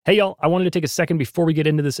Hey y'all, I wanted to take a second before we get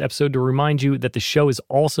into this episode to remind you that the show is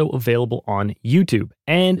also available on YouTube.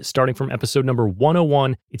 And starting from episode number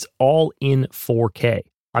 101, it's all in 4K.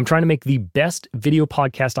 I'm trying to make the best video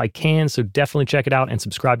podcast I can, so definitely check it out and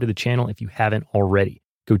subscribe to the channel if you haven't already.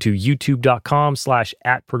 Go to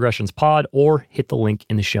youtube.com/@progressionspod or hit the link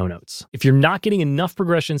in the show notes. If you're not getting enough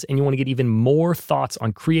progressions and you want to get even more thoughts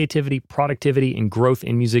on creativity, productivity, and growth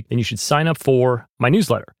in music, then you should sign up for my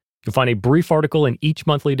newsletter. You'll find a brief article in each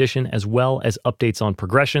monthly edition, as well as updates on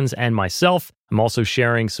progressions and myself. I'm also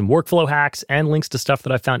sharing some workflow hacks and links to stuff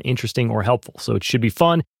that I found interesting or helpful, so it should be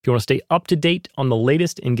fun. If you want to stay up to date on the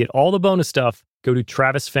latest and get all the bonus stuff, go to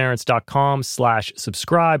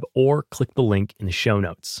travisference.com/subscribe or click the link in the show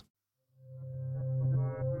notes.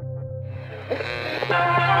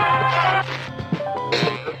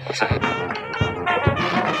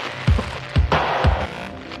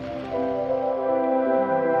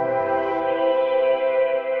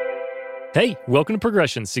 Hey, welcome to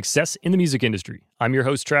Progression, Success in the Music Industry. I'm your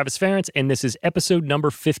host, Travis Ference, and this is episode number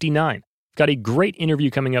 59. I've got a great interview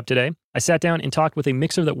coming up today. I sat down and talked with a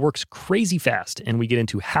mixer that works crazy fast, and we get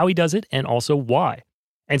into how he does it and also why.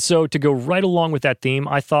 And so to go right along with that theme,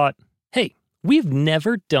 I thought, hey, we've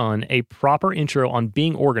never done a proper intro on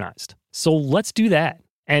being organized, so let's do that.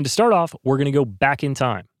 And to start off, we're going to go back in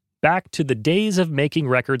time, back to the days of making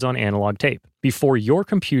records on analog tape, before your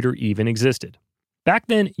computer even existed. Back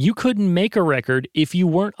then, you couldn't make a record if you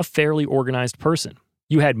weren't a fairly organized person.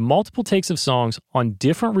 You had multiple takes of songs on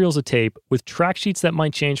different reels of tape with track sheets that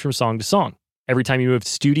might change from song to song. Every time you moved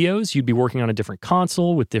studios, you'd be working on a different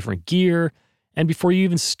console with different gear, and before you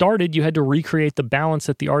even started, you had to recreate the balance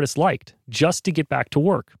that the artist liked just to get back to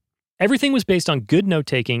work. Everything was based on good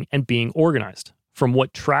note-taking and being organized, from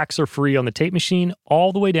what tracks are free on the tape machine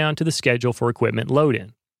all the way down to the schedule for equipment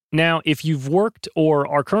load-in. Now, if you've worked or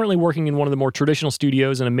are currently working in one of the more traditional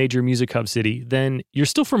studios in a major music hub city, then you're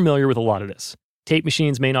still familiar with a lot of this. Tape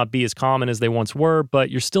machines may not be as common as they once were,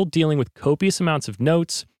 but you're still dealing with copious amounts of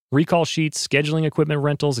notes, recall sheets, scheduling equipment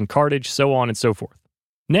rentals and cartage, so on and so forth.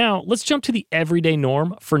 Now, let's jump to the everyday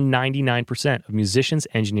norm for 99% of musicians,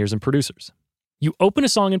 engineers, and producers. You open a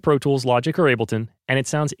song in Pro Tools, Logic, or Ableton, and it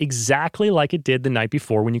sounds exactly like it did the night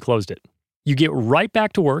before when you closed it. You get right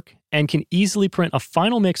back to work and can easily print a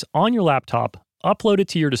final mix on your laptop, upload it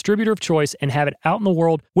to your distributor of choice, and have it out in the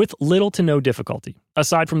world with little to no difficulty,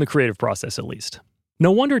 aside from the creative process at least. No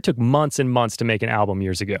wonder it took months and months to make an album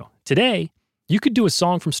years ago. Today, you could do a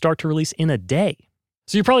song from start to release in a day.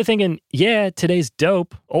 So you're probably thinking, yeah, today's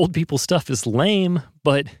dope, old people stuff is lame,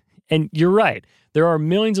 and you're right, there are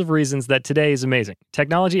millions of reasons that today is amazing.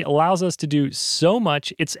 Technology allows us to do so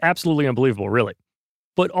much, it's absolutely unbelievable, really.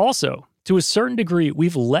 But also, to a certain degree,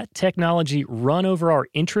 we've let technology run over our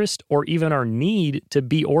interest or even our need to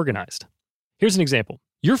be organized. Here's an example.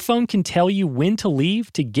 Your phone can tell you when to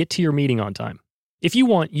leave to get to your meeting on time. If you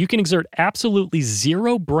want, you can exert absolutely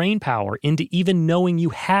zero brain power into even knowing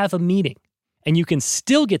you have a meeting, and you can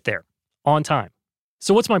still get there on time.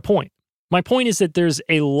 So what's my point? My point is that there's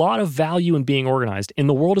a lot of value in being organized, and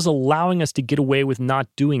the world is allowing us to get away with not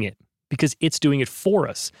doing it because it's doing it for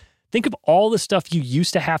us. Think of all the stuff you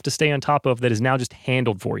used to have to stay on top of that is now just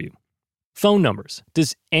handled for you. Phone numbers.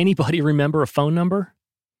 Does anybody remember a phone number?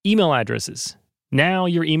 Email addresses. Now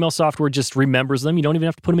your email software just remembers them. You don't even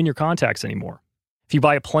have to put them in your contacts anymore. If you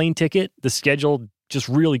buy a plane ticket, the schedule just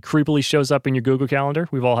really creepily shows up in your Google Calendar.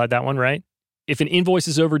 We've all had that one, right? If an invoice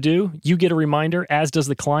is overdue, you get a reminder, as does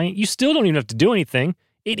the client. You still don't even have to do anything.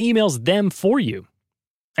 It emails them for you.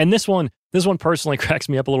 And this one personally cracks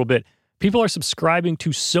me up a little bit. People are subscribing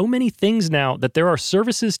to so many things now that there are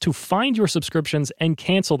services to find your subscriptions and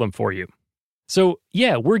cancel them for you. So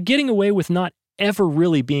yeah, we're getting away with not ever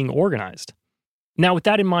really being organized. Now with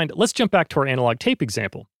that in mind, let's jump back to our analog tape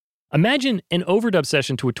example. Imagine an overdub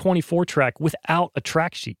session to a 24 track without a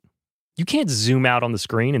track sheet. You can't zoom out on the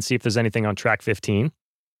screen and see if there's anything on track 15.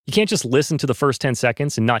 You can't just listen to the first 10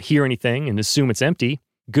 seconds and not hear anything and assume it's empty.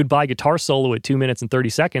 Goodbye guitar solo at 2 minutes and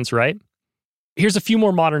 30 seconds, right? Here's a few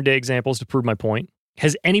more modern day examples to prove my point.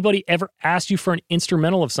 Has anybody ever asked you for an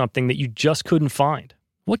instrumental of something that you just couldn't find?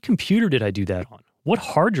 What computer did I do that on? What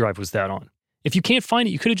hard drive was that on? If you can't find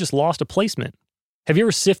it, you could have just lost a placement. Have you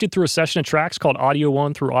ever sifted through a session of tracks called Audio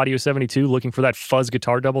 1 through Audio 72 looking for that fuzz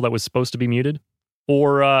guitar double that was supposed to be muted?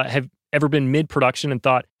 Or have ever been mid-production and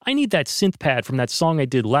thought, I need that synth pad from that song I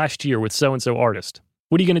did last year with so-and-so artist?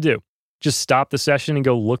 What are you going to do? Just stop the session and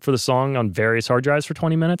go look for the song on various hard drives for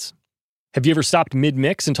 20 minutes? Have you ever stopped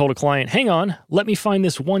mid-mix and told a client, hang on, let me find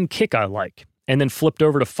this one kick I like, and then flipped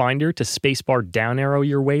over to Finder to spacebar down arrow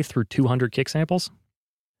your way through 200 kick samples?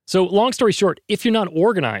 So long story short, if you're not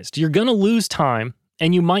organized, you're going to lose time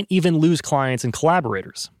and you might even lose clients and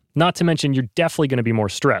collaborators. Not to mention, you're definitely going to be more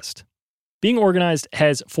stressed. Being organized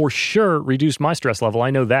has for sure reduced my stress level,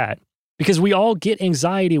 I know that, because we all get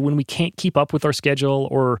anxiety when we can't keep up with our schedule,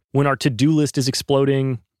 or when our to-do list is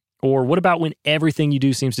exploding, or what about when everything you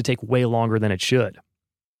do seems to take way longer than it should?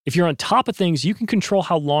 If you're on top of things, you can control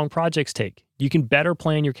how long projects take. You can better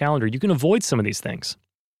plan your calendar. You can avoid some of these things.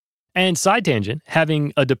 And side tangent,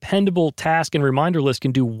 having a dependable task and reminder list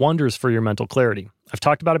can do wonders for your mental clarity. I've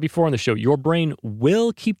talked about it before on the show. Your brain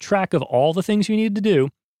will keep track of all the things you need to do,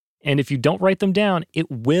 and if you don't write them down, it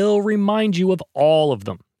will remind you of all of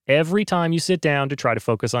them every time you sit down to try to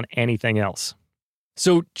focus on anything else.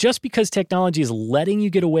 So just because technology is letting you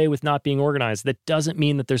get away with not being organized, that doesn't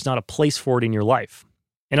mean that there's not a place for it in your life.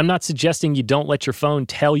 And I'm not suggesting you don't let your phone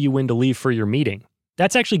tell you when to leave for your meeting.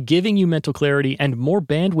 That's actually giving you mental clarity and more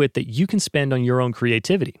bandwidth that you can spend on your own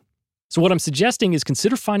creativity. So what I'm suggesting is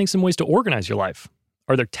consider finding some ways to organize your life.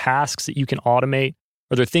 Are there tasks that you can automate?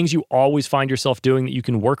 Are there things you always find yourself doing that you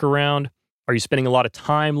can work around? Are you spending a lot of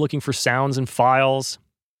time looking for sounds and files?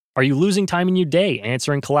 Are you losing time in your day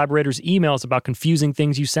answering collaborators' emails about confusing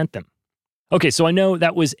things you sent them? Okay, so I know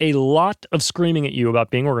that was a lot of screaming at you about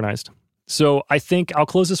being organized. So I think I'll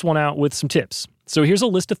close this one out with some tips. So here's a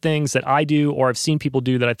list of things that I do or I've seen people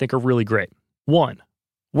do that I think are really great. 1,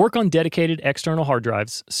 work on dedicated external hard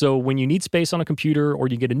drives, so when you need space on a computer or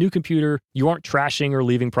you get a new computer, you aren't trashing or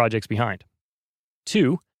leaving projects behind.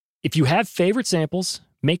 2, if you have favorite samples,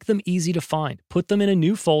 make them easy to find. Put them in a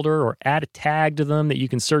new folder or add a tag to them that you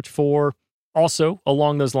can search for. Also,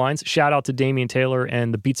 along those lines, shout out to Damian Taylor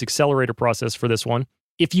and the Beats Accelerator process for this one.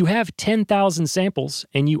 If you have 10,000 samples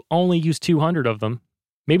and you only use 200 of them,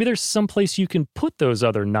 maybe there's some place you can put those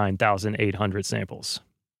other 9,800 samples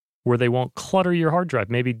where they won't clutter your hard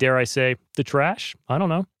drive. Maybe, dare I say, the trash? I don't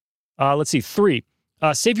know. Let's see. 3,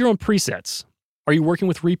 save your own presets. Are you working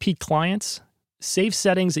with repeat clients? Save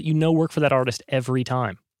settings that you know work for that artist every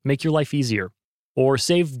time. Make your life easier. Or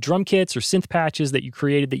save drum kits or synth patches that you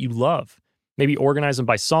created that you love. Maybe organize them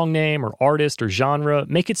by song name or artist or genre.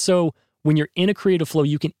 Make it so when you're in a creative flow,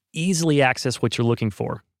 you can easily access what you're looking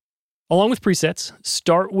for. Along with presets,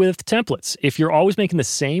 start with templates. If you're always making the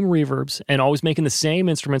same reverbs and always making the same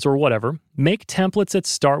instruments or whatever, make templates that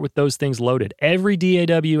start with those things loaded. Every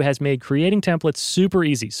DAW has made creating templates super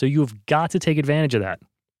easy, so you've got to take advantage of that.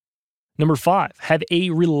 Number 5, have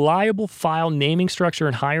a reliable file naming structure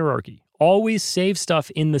and hierarchy. Always save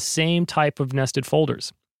stuff in the same type of nested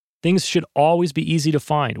folders. Things should always be easy to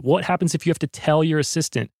find. What happens if you have to tell your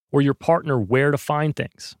assistant or your partner where to find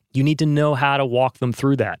things? You need to know how to walk them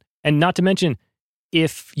through that. And not to mention,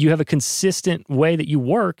 if you have a consistent way that you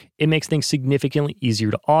work, it makes things significantly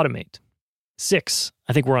easier to automate. 6,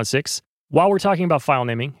 I think we're on 6. While we're talking about file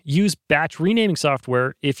naming, use batch renaming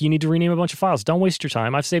software if you need to rename a bunch of files. Don't waste your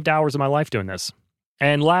time. I've saved hours of my life doing this.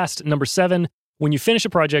 And last, number 7, when you finish a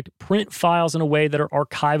project, print files in a way that are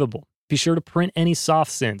archivable. Be sure to print any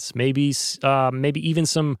soft synths, maybe even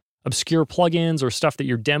some obscure plugins or stuff that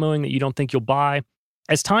you're demoing that you don't think you'll buy.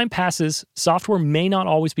 As time passes, software may not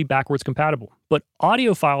always be backwards compatible, but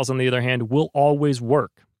audio files, on the other hand, will always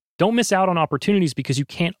work. Don't miss out on opportunities because you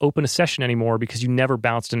can't open a session anymore because you never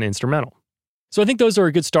bounced an instrumental. So I think those are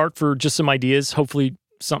a good start for just some ideas. Hopefully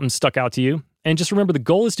something stuck out to you. And just remember, the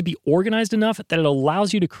goal is to be organized enough that it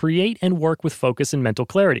allows you to create and work with focus and mental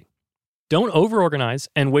clarity. Don't over-organize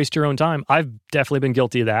and waste your own time. I've definitely been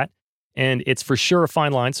guilty of that. And it's for sure a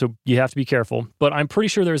fine line, so you have to be careful. But I'm pretty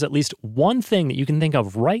sure there's at least one thing that you can think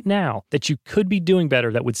of right now that you could be doing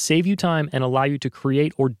better that would save you time and allow you to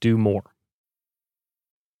create or do more.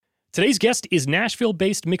 Today's guest is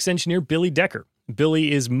Nashville-based mix engineer Billy Decker.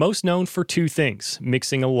 Billy is most known for 2 things,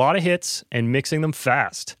 mixing a lot of hits and mixing them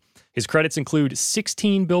fast. His credits include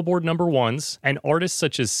 16 Billboard #1s and artists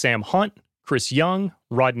such as Sam Hunt, Chris Young,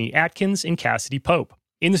 Rodney Atkins, and Cassidy Pope.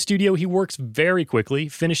 In the studio, he works very quickly,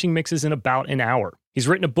 finishing mixes in about an hour. He's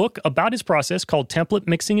written a book about his process called Template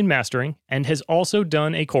Mixing and Mastering, and has also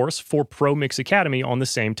done a course for Pro Mix Academy on the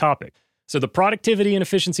same topic. So the productivity and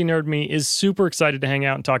efficiency nerd me is super excited to hang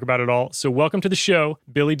out and talk about it all. So welcome to the show,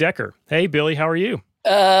 Billy Decker. Hey, Billy, how are you?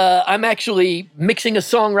 I'm actually mixing a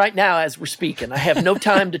song right now as we're speaking. I have no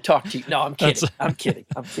time to talk to you. No, I'm kidding. I'm kidding.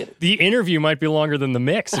 The interview might be longer than the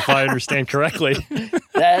mix, if I understand correctly.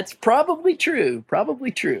 That's probably true.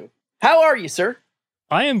 How are you, sir?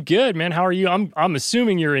 I am good, man. How are you? I'm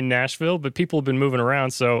assuming you're in Nashville, but people have been moving around,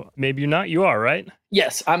 so maybe you're not. You are, right?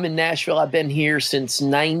 Yes, I'm in Nashville. I've been here since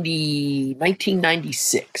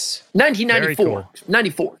 1996. 1994. Cool.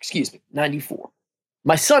 94, excuse me. 94.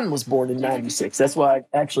 My son was born in 96. That's why I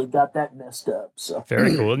actually got that messed up. So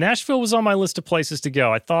very cool. Nashville was on my list of places to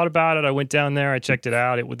go. I thought about it. I went down there. I checked it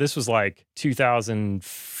out. This was like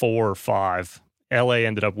 2004 or 5. LA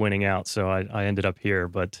ended up winning out, so I ended up here.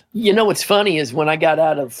 But you know what's funny is when I got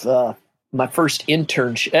out of my first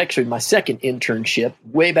internship, actually my second internship,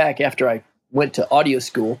 way back after I went to audio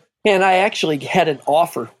school, and I actually had an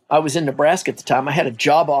offer. I was in Nebraska at the time. I had a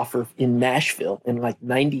job offer in Nashville in like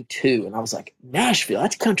 92. And I was like, Nashville,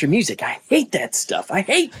 that's country music. I hate that stuff. I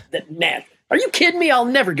hate that. Are you kidding me? I'll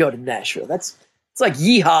never go to Nashville. It's like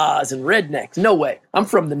yeehaws and rednecks. No way. I'm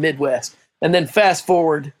from the Midwest. And then fast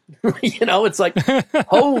forward, it's like,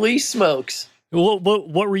 holy smokes. Well,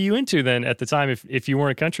 what were you into then at the time? If you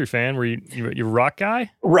weren't a country fan, were you a rock guy?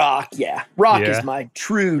 Rock, yeah. Rock is my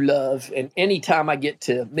true love. And anytime I get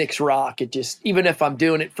to mix rock, it just, even if I'm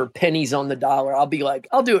doing it for pennies on the dollar, I'll be like,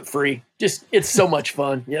 I'll do it free. Just, it's so much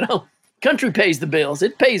fun, Country pays the bills.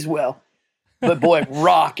 It pays well. But boy,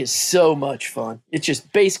 rock is so much fun. It's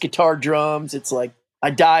just bass guitar drums. It's like I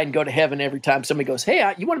die and go to heaven every time somebody goes,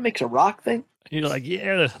 hey, you want to mix a rock thing? You're like,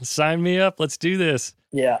 yeah, sign me up. Let's do this.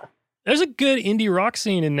 Yeah. There's a good indie rock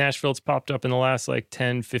scene in Nashville. It's popped up in the last like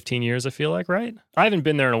 10, 15 years, I feel like, right? I haven't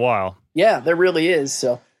been there in a while. Yeah, there really is.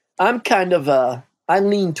 So I'm kind of, I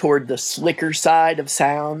lean toward the slicker side of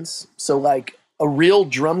sounds. So like a real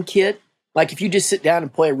drum kit, like if you just sit down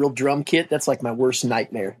and play a real drum kit, that's like my worst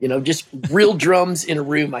nightmare. Just real drums in a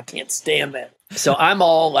room. I can't stand that. So I'm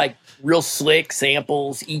all like real slick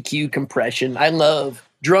samples, EQ, compression. I love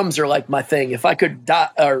drums are like my thing. If I could die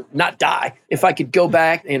or not die, if I could go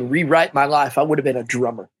back and rewrite my life, I would have been a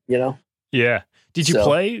drummer, Yeah. Did you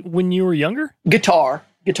play when you were younger? Guitar.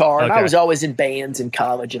 Okay. And I was always in bands in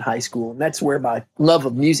college and high school. And that's where my love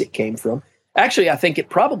of music came from. Actually, I think it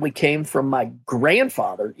probably came from my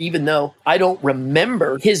grandfather, even though I don't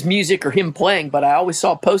remember his music or him playing, but I always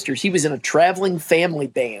saw posters. He was in a traveling family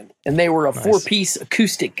band, and they were a 4-piece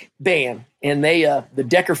acoustic band. And they, the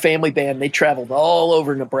Decker family band, they traveled all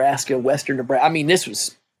over Nebraska, western Nebraska. I mean, this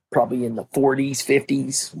was probably in the 40s,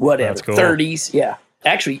 50s, whatever, cool. 30s. Yeah,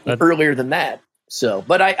 actually earlier than that. So,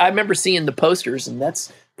 but I remember seeing the posters, and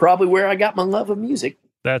that's probably where I got my love of music.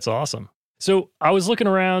 That's awesome. So I was looking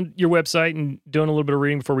around your website and doing a little bit of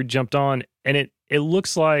reading before we jumped on, and it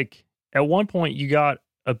looks like at one point you got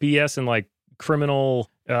a BS in like criminal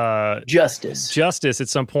justice at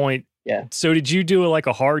some point. Yeah. So did you do like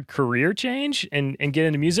a hard career change and get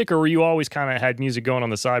into music, or were you always kind of had music going on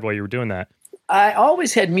the side while you were doing that? I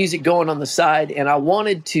always had music going on the side, and I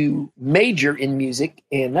wanted to major in music,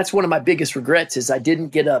 and that's one of my biggest regrets is I didn't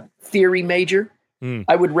get a theory major.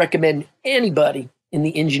 I would recommend anybody in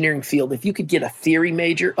the engineering field, if you could get a theory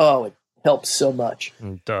major, it helps so much.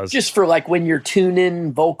 It does. Just for like when you're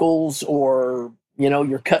tuning vocals or,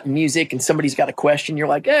 you're cutting music and somebody's got a question, you're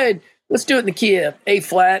like, hey, let's do it in the key of A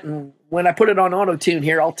flat. And when I put it on auto tune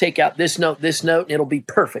here, I'll take out this note, and it'll be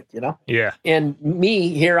perfect, Yeah. And me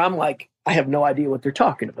here, I'm like, I have no idea what they're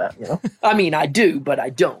talking about, I mean, I do, but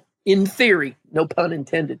I don't. In theory, no pun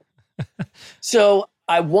intended. So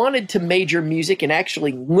I wanted to major music and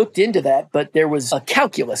actually looked into that, but there was a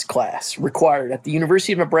calculus class required at the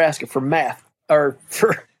University of Nebraska for math or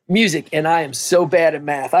for music. And I am so bad at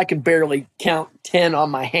math. I can barely count 10 on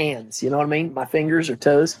my hands. You know what I mean? My fingers or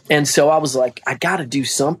toes. And so I was like, I got to do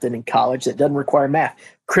something in college that doesn't require math.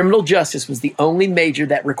 Criminal justice was the only major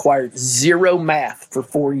that required 0 math for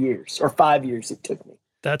 4 years or 5 years it took me.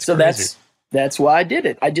 That's so crazy. That's why I did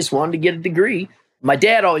it. I just wanted to get a degree. My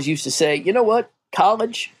dad always used to say, you know what?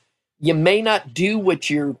 College, you may not do what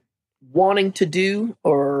you're wanting to do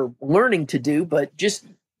or learning to do, but just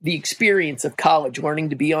the experience of college, learning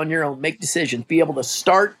to be on your own, make decisions, be able to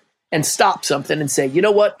start and stop something and say, you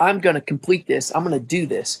know what, I'm going to complete this. I'm going to do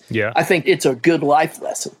this. Yeah. I think it's a good life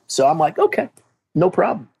lesson. So I'm like, okay, no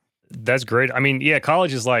problem. That's great. I mean, yeah,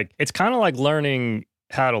 college is like, it's kind of like learning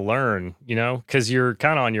how to learn, because you're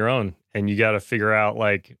kind of on your own and you got to figure out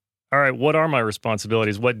like, all right, what are my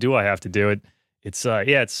responsibilities? What do I have to do?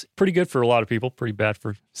 It's pretty good for a lot of people, pretty bad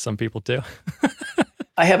for some people too.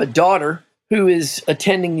 I have a daughter who is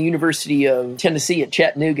attending the University of Tennessee at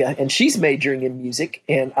Chattanooga, and she's majoring in music.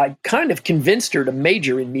 And I kind of convinced her to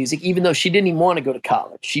major in music, even though she didn't even want to go to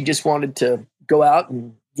college. She just wanted to go out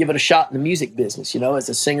and give it a shot in the music business, as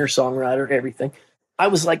a singer, songwriter, everything. I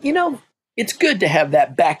was like, it's good to have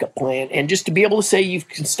that backup plan and just to be able to say you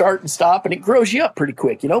can start and stop, and it grows you up pretty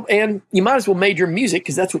quick, and you might as well major in music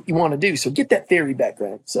because that's what you want to do. So get that theory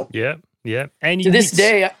background. So yeah. And to this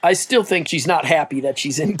day, I still think she's not happy that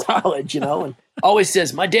she's in college, and always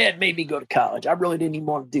says, my dad made me go to college. I really didn't even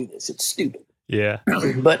want to do this. It's stupid. Yeah.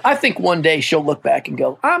 But I think one day she'll look back and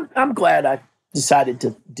go, I'm glad decided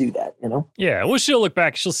to do that, you know? Yeah, well, she'll look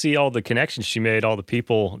back, she'll see all the connections she made, all the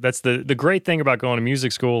people. That's the great thing about going to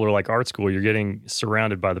music school or like art school. You're getting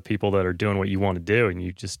surrounded by the people that are doing what you want to do, and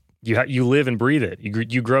you live and breathe it.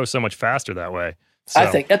 You grow so much faster that way. So, I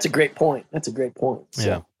think that's a great point. So.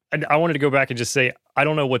 Yeah. I wanted to go back and just say, I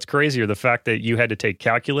don't know what's crazier, the fact that you had to take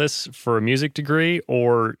calculus for a music degree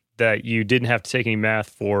or that you didn't have to take any math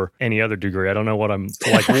for any other degree. I don't know what I'm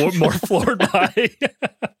like more floored by.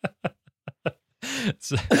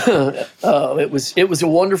 It was a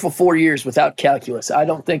wonderful 4 years without calculus. I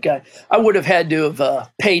don't think I would have had to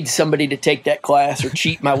have paid somebody to take that class or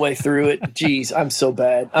cheat my way through it. Jeez, I'm so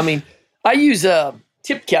bad. I mean, I use a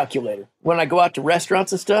tip calculator when I go out to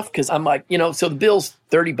restaurants and stuff because I'm like, so the bill's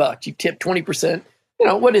 $30. You tip 20%.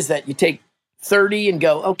 What is that? You take 30 and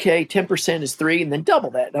go, okay, 10% is 3 and then double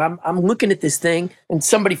that. And I'm looking at this thing and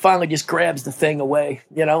somebody finally just grabs the thing away,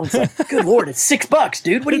 It's like, good Lord, it's $6,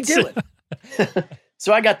 dude. What are you doing?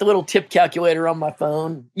 So I got the little tip calculator on my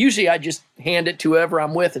phone. Usually I just hand it to whoever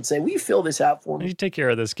I'm with and say, will you fill this out for me? You take care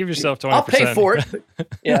of this. Give yourself 20%. I'll pay for it.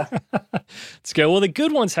 Yeah. It's good. Well, the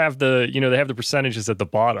good ones have they have the percentages at the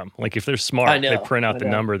bottom. Like if they're smart, they print out the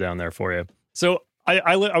number down there for you. So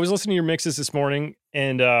I was listening to your mixes this morning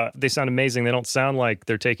and they sound amazing. They don't sound like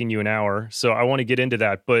they're taking you an hour. So I want to get into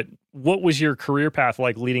that. But what was your career path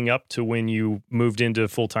like leading up to when you moved into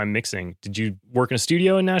full-time mixing? Did you work in a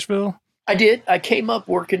studio in Nashville? I did. I came up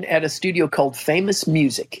working at a studio called Famous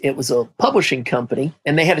Music. It was a publishing company,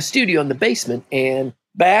 and they had a studio in the basement. And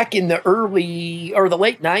back in the the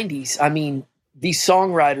late 90s, I mean, these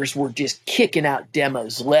songwriters were just kicking out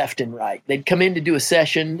demos left and right. They'd come in to do a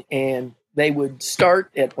session, and they would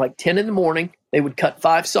start at like 10 in the morning. They would cut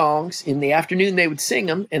 5 songs. In the afternoon, they would sing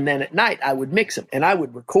them, and then at night, I would mix them. And I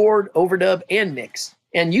would record, overdub, and mix.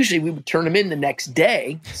 And usually we would turn them in the next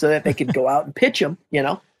day so that they could go out and pitch them,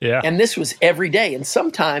 Yeah. And this was every day. And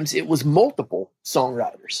sometimes it was multiple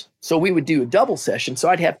songwriters. So we would do a double session. So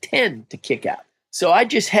I'd have 10 to kick out. So I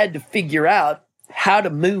just had to figure out how to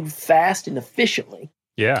move fast and efficiently.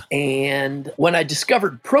 Yeah. And when I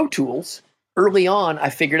discovered Pro Tools, early on, I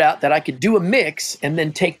figured out that I could do a mix and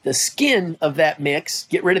then take the skin of that mix,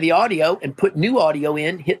 get rid of the audio and put new audio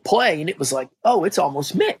in, hit play. And it was like, oh, it's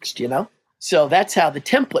almost mixed, So that's how the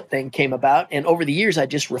template thing came about. And over the years, I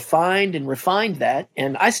just refined that.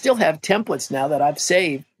 And I still have templates now that I've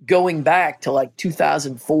saved going back to like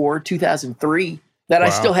 2004, 2003 that I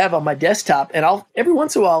still have on my desktop. And every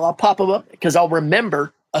once in a while, I'll pop them up because I'll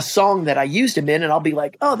remember a song that I used them in and I'll be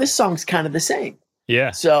like, oh, this song's kind of the same. Yeah.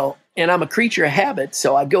 So, and I'm a creature of habit.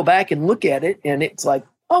 So I go back and look at it and it's like,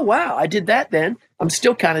 oh, wow, I did that then. I'm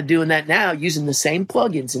still kind of doing that now using the same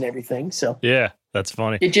plugins and everything. So yeah. That's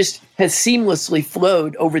funny. It just has seamlessly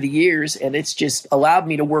flowed over the years, and it's just allowed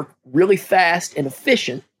me to work really fast and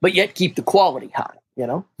efficient, but yet keep the quality high,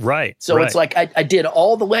 Right. So it's like I did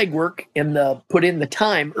all the legwork and put in the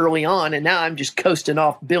time early on, and now I'm just coasting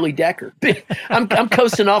off Billy Decker. I'm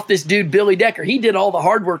coasting off this dude, Billy Decker. He did all the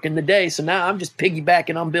hard work in the day, so now I'm just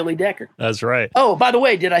piggybacking on Billy Decker. That's right. Oh, by the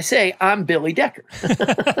way, did I say I'm Billy Decker?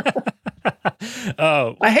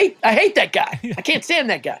 Oh, I hate that guy. I can't stand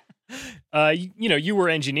that guy. You were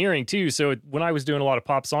engineering too. So when I was doing a lot of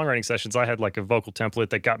pop songwriting sessions, I had like a vocal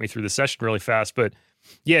template that got me through the session really fast. But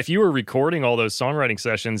yeah, if you were recording all those songwriting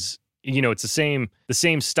sessions, it's the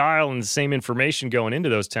same style and the same information going into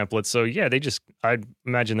those templates. So yeah, I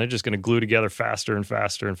imagine they're just going to glue together faster and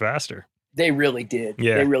faster and faster. They really did.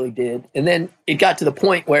 Yeah. They really did. And then it got to the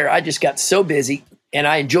point where I just got so busy and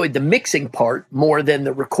I enjoyed the mixing part more than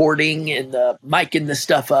the recording and the micing the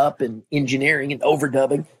stuff up and engineering and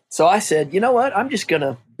overdubbing. So I said, you know what? I'm just going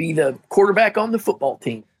to be the quarterback on the football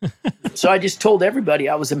team. So I just told everybody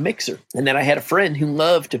I was a mixer. And then I had a friend who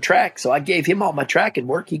loved to track. So I gave him all my tracking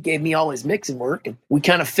work. He gave me all his mixing work. And we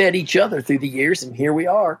kind of fed each other through the years. And here we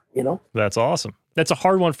are, That's awesome. That's a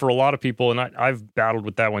hard one for a lot of people. And I've battled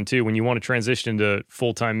with that one too. When you want to transition into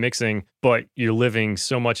full-time mixing, but you're living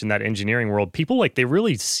so much in that engineering world, people they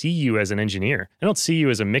really see you as an engineer. They don't see you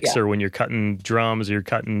as a mixer when you're cutting drums or you're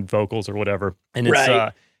cutting vocals or whatever. And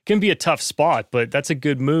it's, can be a tough spot, but that's a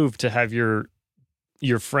good move to have your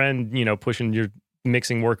friend, pushing your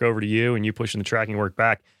mixing work over to you and you pushing the tracking work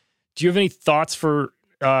back. Do you have any thoughts for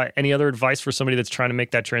any other advice for somebody that's trying to make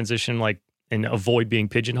that transition and avoid being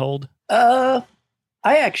pigeonholed? I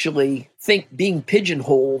actually think being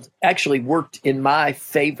pigeonholed actually worked in my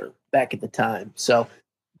favor back at the time. So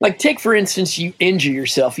take, for instance, you injure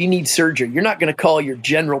yourself, you need surgery. You're not going to call your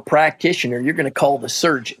general practitioner. You're going to call the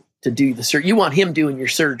surgeon to do the surgery. You want him doing your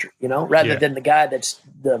surgery, rather than the guy that's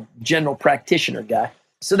the general practitioner guy.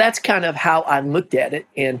 So that's kind of how I looked at it.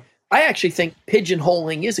 And I actually think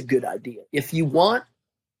pigeonholing is a good idea. If you want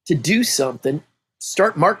to do something,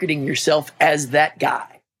 start marketing yourself as that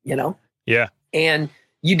guy, you know? Yeah. And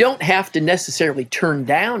you don't have to necessarily turn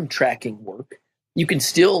down tracking work. You can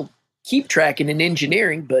still keep tracking in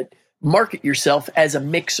engineering, but market yourself as a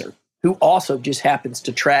mixer who also just happens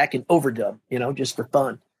to track and overdub, you know, just for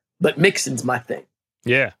fun. But mixing's my thing.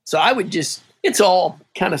 Yeah. So I would it's all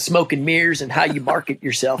kind of smoke and mirrors and how you market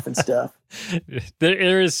yourself and stuff.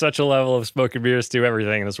 There is such a level of smoke and mirrors to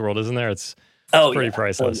everything in this world, isn't there? It's pretty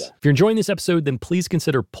priceless. Oh, yeah. If you're enjoying this episode, then please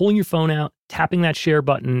consider pulling your phone out, tapping that share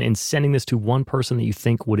button, and sending this to one person that you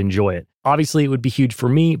think would enjoy it. Obviously, it would be huge for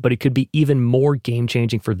me, but it could be even more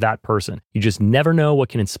game-changing for that person. You just never know what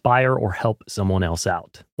can inspire or help someone else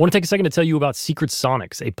out. I want to take a second to tell you about Secret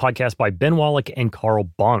Sonics, a podcast by Ben Wallach and Carl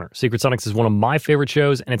Bonner. Secret Sonics is one of my favorite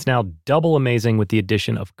shows, and it's now double amazing with the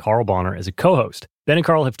addition of Carl Bonner as a co-host. Ben and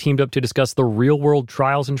Carl have teamed up to discuss the real-world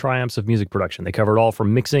trials and triumphs of music production. They cover it all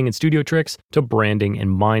from mixing and studio tricks to branding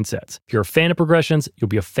and mindsets. If you're a fan of Progressions, you'll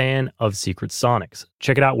be a fan of Secret Sonics.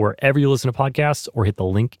 Check it out wherever you listen to podcasts or hit the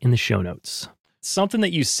link in the show notes. Something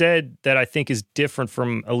that you said that I think is different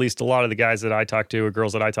from at least a lot of the guys that I talk to or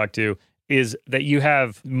girls that I talk to is that you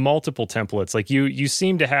have multiple templates. Like you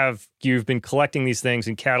seem to have, you've been collecting these things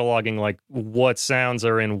and cataloging like what sounds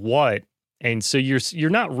are in what. And so you're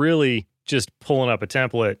not really just pulling up a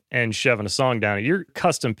template and shoving a song down it. You're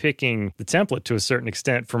custom picking the template to a certain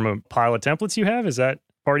extent from a pile of templates you have. Is that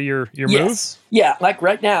part of your yes. move? Yeah, like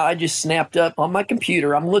right now, I just snapped up on my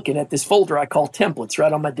computer. I'm looking at this folder I call templates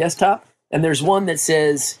right on my desktop. And there's one that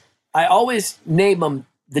says, I always name them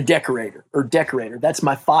the decorator or decorator. That's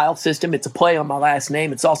my file system. It's a play on my last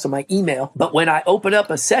name. It's also my email. But when I open up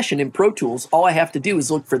a session in Pro Tools, all I have to do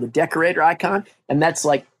is look for the decorator icon. And that's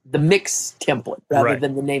like the mix template rather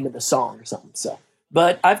than the name of the song or something. So,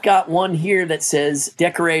 but I've got one here that says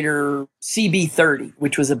decorator CB30,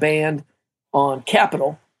 which was a band on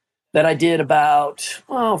Capitol that I did about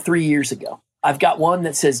 3 years ago. I've got one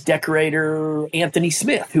that says decorator Anthony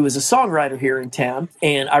Smith, who is a songwriter here in town.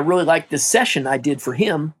 And I really like this session I did for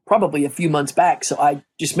him probably a few months back. So I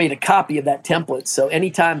just made a copy of that template. So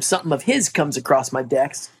anytime something of his comes across my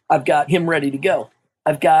desk, I've got him ready to go.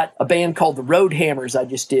 I've got a band called the Road Hammers I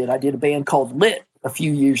just did. I did a band called Lit a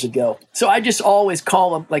few years ago. So I just always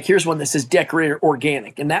call them, like here's one that says decorator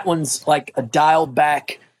organic. And that one's like a dialed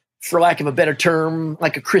back, for lack of a better term,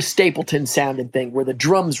 like a Chris Stapleton sounding thing where the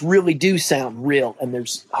drums really do sound real and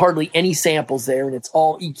there's hardly any samples there and it's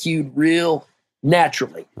all EQ'd real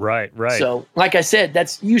naturally. Right. So like I said,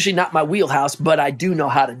 that's usually not my wheelhouse, but I do know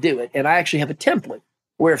how to do it. And I actually have a template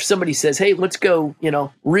where if somebody says, hey, let's go,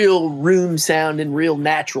 real room sounding, real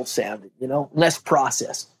natural sounding, less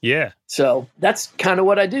processed. Yeah. So that's kind of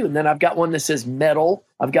what I do. And then I've got one that says metal.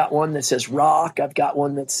 I've got one that says rock. I've got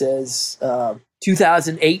one that says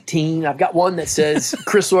 2018. I've got one that says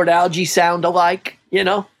Chris Lord-Alge sound alike,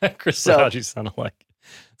 Chris Lord-Alge sound alike.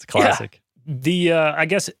 It's a classic. Yeah. I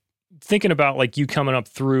guess thinking about like you coming up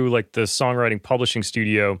through like the songwriting publishing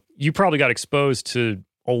studio, you probably got exposed to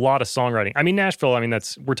a lot of songwriting. I mean, Nashville,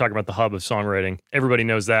 we're talking about the hub of songwriting. Everybody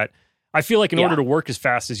knows that. I feel like in order to work as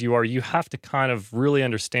fast as you are, you have to kind of really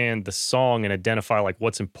understand the song and identify like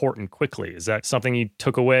what's important quickly. Is that something you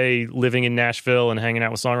took away living in Nashville and hanging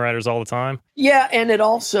out with songwriters all the time? Yeah, and it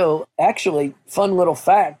also, actually, fun little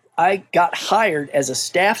fact, I got hired as a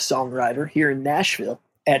staff songwriter here in Nashville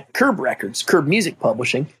at Curb Records, Curb Music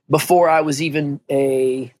Publishing, before I was even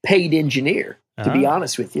a paid engineer, to be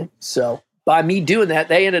honest with you. So by me doing that,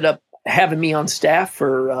 they ended up having me on staff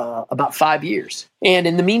for about 5 years. And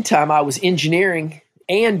in the meantime, I was engineering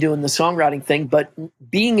and doing the songwriting thing. But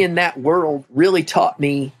being in that world really taught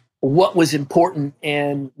me what was important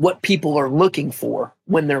and what people are looking for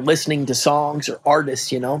when they're listening to songs or artists.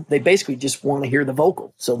 They basically just want to hear the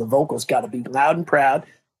vocal. So the vocals got to be loud and proud.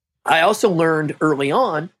 I also learned early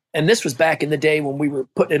on, and this was back in the day when we were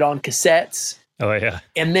putting it on cassettes. Oh, yeah.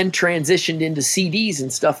 And then transitioned into CDs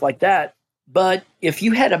and stuff like that. But if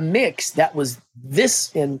you had a mix that was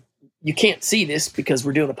this, and you can't see this because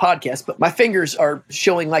we're doing a podcast, but my fingers are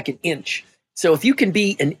showing like an inch. So if you can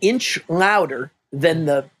be an inch louder than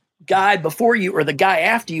the guy before you or the guy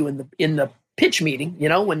after you in the pitch meeting,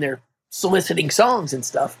 when they're soliciting songs and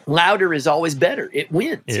stuff, louder is always better. It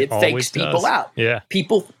wins. It fakes people out. Yeah.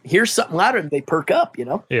 People hear something louder and they perk up,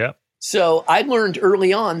 Yeah. So I learned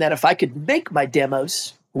early on that if I could make my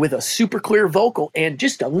demos with a super clear vocal and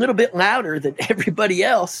just a little bit louder than everybody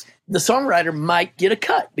else, the songwriter might get a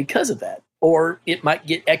cut because of that. Or it might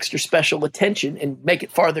get extra special attention and make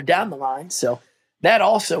it farther down the line. So that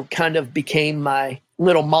also kind of became my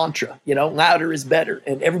little mantra, louder is better.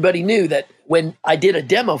 And everybody knew that when I did a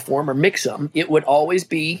demo for 'em or mix them, it would always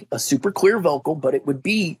be a super clear vocal, but it would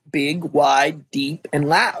be big, wide, deep, and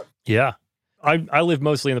loud. Yeah. I live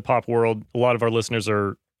mostly in the pop world. A lot of our listeners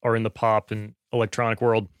are in the pop and electronic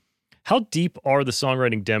world. How deep are the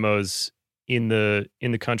songwriting demos in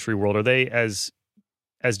the country world? Are they as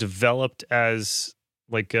developed as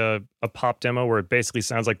like a pop demo where it basically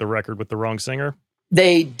sounds like the record with the wrong singer?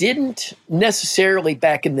 They didn't necessarily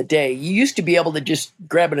back in the day. You used to be able to just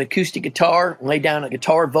grab an acoustic guitar, lay down a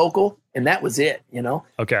guitar vocal, and that was it,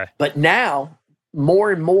 Okay. But now, more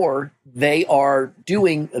and more, they are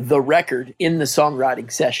doing the record in the songwriting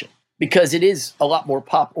session because it is a lot more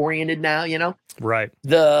pop oriented now, Right.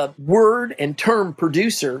 The word and term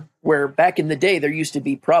producer, where back in the day, there used to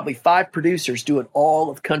be probably 5 producers doing all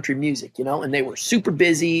of country music, and they were super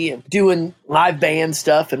busy and doing live band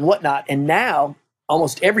stuff and whatnot. And now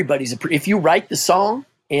almost everybody's if you write the song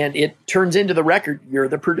and it turns into the record, you're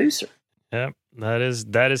the producer. Yeah, that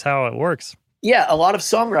is how it works. Yeah, a lot of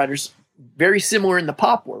songwriters, very similar in the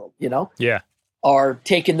pop world, Yeah. are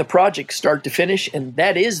taking the project start to finish, and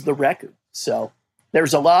that is the record. So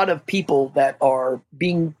there's a lot of people that are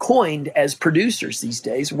being coined as producers these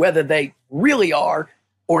days, whether they really are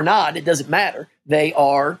or not, it doesn't matter. They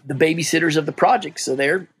are the babysitters of the project, so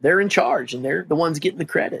they're in charge and they're the ones getting the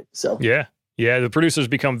credit. So yeah, the producers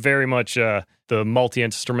become very much the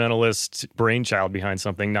multi-instrumentalist brainchild behind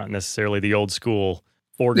something, not necessarily the old school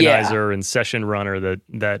organizer and session runner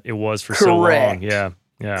that it was for so long. Yeah.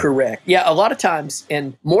 Correct. Yeah, a lot of times,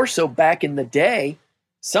 and more so back in the day,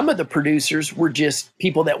 some of the producers were just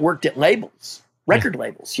people that worked at labels, record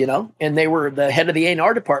labels, and they were the head of the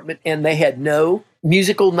A&R department, and they had no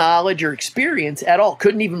musical knowledge or experience at all.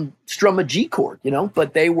 Couldn't even strum a G chord,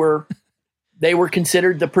 but they were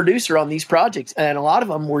considered the producer on these projects. And a lot of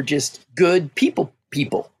them were just good people.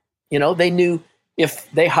 They knew if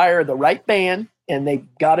they hire the right band and they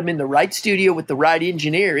got them in the right studio with the right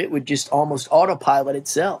engineer, it would just almost autopilot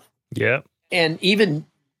itself. Yeah. And even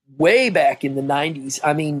way back in the 90s,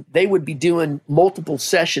 I mean, they would be doing multiple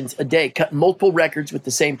sessions a day, cutting multiple records with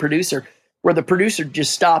the same producer, where the producer would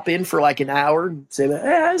just stop in for like an hour and say,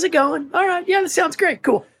 hey, how's it going? All right. Yeah, that sounds great.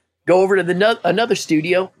 Cool. Go over to another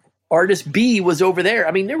studio. Artist B was over there.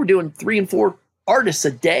 I mean, they were doing 3 and 4 artists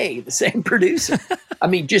a day, the same producer. I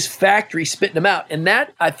mean, just factory spitting them out. And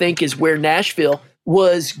that, I think, is where Nashville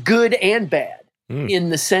was good and bad in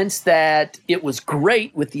the sense that it was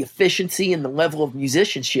great with the efficiency and the level of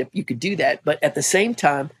musicianship. You could do that. But at the same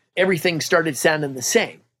time, everything started sounding the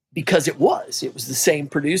same because it was the same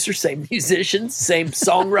producer, same musicians, same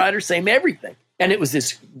songwriter, same everything. And it was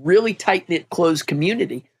this really tight-knit, closed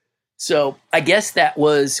community. So I guess that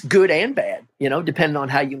was good and bad, depending on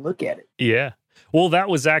how you look at it. Yeah. Well, that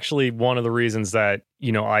was actually one of the reasons that,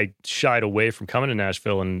 I shied away from coming to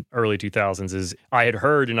Nashville in early 2000s is I had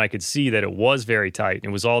heard and I could see that it was very tight. And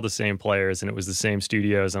it was all the same players and it was the same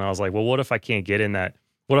studios. And I was like, well, what if I can't get in that?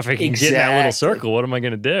 What if I can get in that little circle? What am I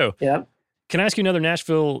going to do? Yeah. Can I ask you another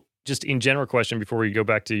Nashville, just in general question before we go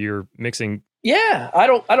back to your mixing? Yeah, I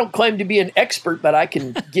don't claim to be an expert, but I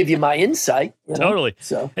can give you my insight. Totally.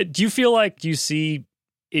 So, do you feel like you see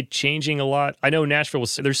it changing a lot? I know Nashville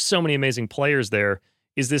there's so many amazing players there.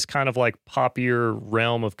 Is this kind of like poppier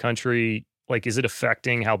realm of country? Like, is it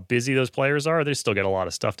affecting how busy those players are? They still got a lot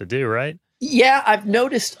of stuff to do, right? Yeah, I've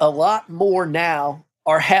noticed a lot more now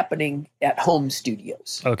are happening at home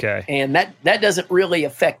studios. Okay. And that doesn't really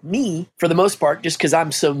affect me for the most part, just because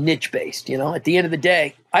I'm so niche based. At the end of the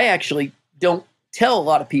day, I actually don't tell a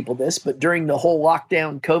lot of people this, but during the whole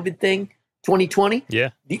lockdown COVID thing, 2020,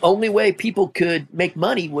 the only way people could make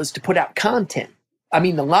money was to put out content. I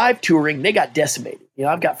mean, the live touring, they got decimated.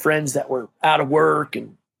 I've got friends that were out of work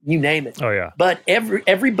and you name it. Oh, yeah. But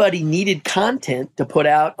everybody needed content to put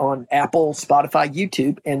out on Apple, Spotify,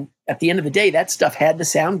 YouTube. And at the end of the day, that stuff had to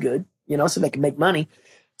sound good, so they could make money.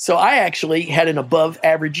 So I actually had an above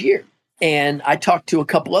average year. And I talked to a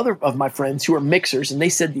couple other of my friends who are mixers, and they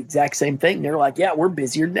said the exact same thing. They're like, yeah, we're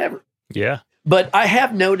busier than ever. Yeah. But I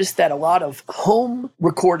have noticed that a lot of home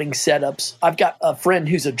recording setups, I've got a friend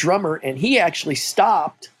who's a drummer, and he actually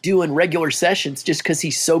stopped doing regular sessions just because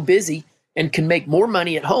he's so busy and can make more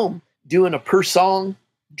money at home doing a per song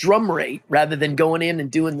drum rate rather than going in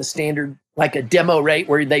and doing the standard, like a demo rate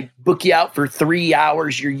where they book you out for 3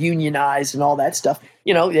 hours, you're unionized and all that stuff.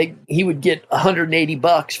 He would get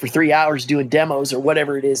 $180 for 3 hours doing demos or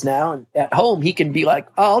whatever it is now. And at home, he can be like,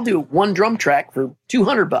 oh, I'll do one drum track for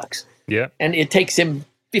 $200. Yeah. And it takes him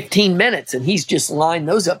 15 minutes and he's just lined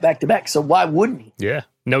those up back to back. So why wouldn't he? Yeah.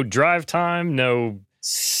 No drive time, no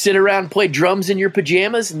sit around and play drums in your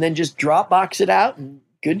pajamas and then just Dropbox it out and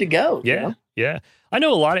good to go. Yeah. You know? Yeah. I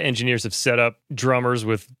know a lot of engineers have set up drummers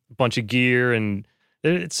with a bunch of gear, and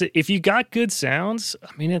it's if you got good sounds,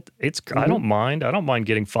 I mean, it's I don't mind. I don't mind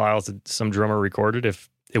getting files that some drummer recorded if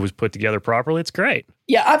it was put together properly. It's great.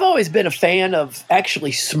 Yeah, I've always been a fan of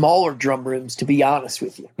actually smaller drum rooms, to be honest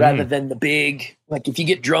with you, rather than the big, like if you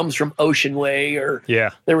get drums from Ocean Way or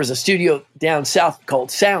there was a studio down south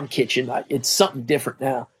called Sound Kitchen. It's something different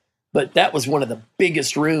now, but that was one of the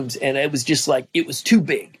biggest rooms, and it was just like, it was too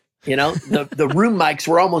big. You know, the room mics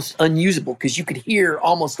were almost unusable because you could hear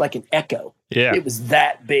almost like an echo. Yeah. It was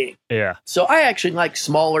that big. Yeah. So I actually like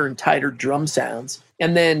smaller and tighter drum sounds.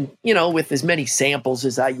 And then, you know, with as many samples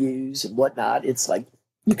as I use and whatnot, it's like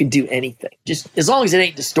you can do anything. Just as long as it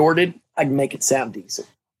ain't distorted, I can make it sound decent.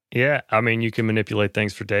 Yeah. I mean, you can manipulate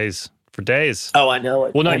things for days. For days. Oh, I know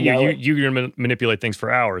it. Well, not you. You can manipulate things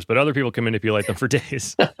for hours, but other people can manipulate them for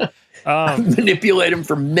days. Manipulate them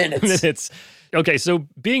for minutes. Minutes. Okay, so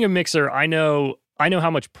being a mixer, I know how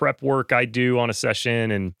much prep work I do on a session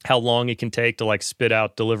and how long it can take to like spit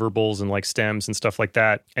out deliverables and like stems and stuff like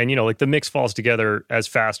that. And you know, like the mix falls together as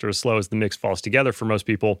fast or as slow as the mix falls together for most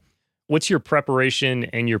people. What's your preparation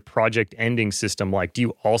and your project ending system like? Do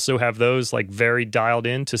you also have those like very dialed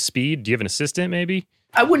in to speed? Do you have an assistant maybe?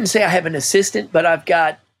 I wouldn't say I have an assistant, but I've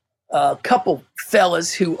got a couple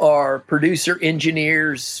fellas who are producer,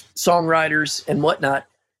 engineers, songwriters, and whatnot.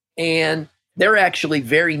 And they're actually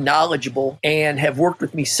very knowledgeable and have worked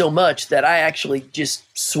with me so much that I actually just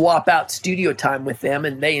swap out studio time with them,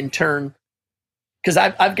 and they in turn, because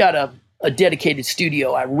I've got a dedicated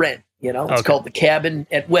studio I rent, you know, it's called The Cabin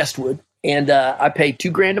at Westwood, and I pay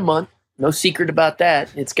 $2,000 a month. No secret about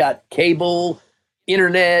that. It's got cable,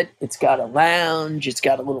 internet, it's got a lounge, it's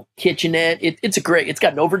got a little kitchenette. It's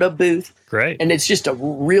got an overdub booth. Great. And it's just a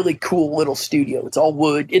really cool little studio. It's all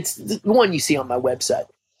wood. It's the one you see on my website.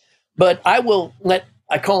 But I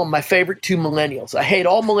call them my favorite two millennials. I hate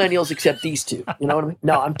all millennials except these two. You know what I mean?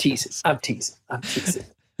 No, I'm teasing.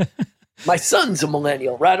 My son's a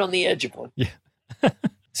millennial, right on the edge of one. Yeah.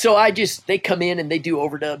 So they come in and they do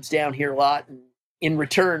overdubs down here a lot. And in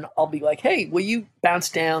return, I'll be like, hey, will you bounce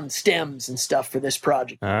down stems and stuff for this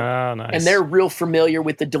project? Ah, nice. And they're real familiar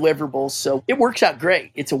with the deliverables. So it works out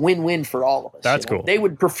great. It's a win-win for all of us. That's cool. They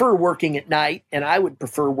would prefer working at night, and I would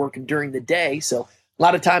prefer working during the day. So a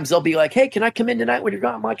lot of times they'll be like, hey, can I come in tonight when you're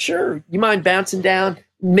gone? I'm like, sure. You mind bouncing down,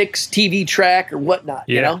 mix TV track or whatnot,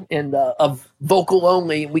 you know, and of vocal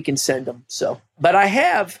only, and we can send them. So, but I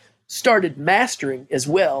have started mastering as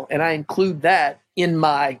well, and I include that in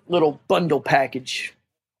my little bundle package,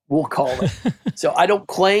 we'll call it. So I don't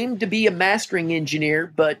claim to be a mastering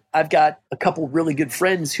engineer, but I've got a couple really good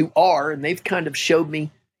friends who are, and they've kind of showed me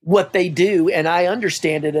what they do, and I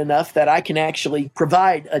understand it enough that I can actually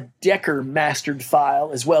provide a Decker mastered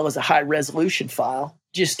file as well as a high resolution file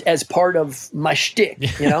just as part of my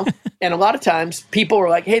shtick, you know? And a lot of times people are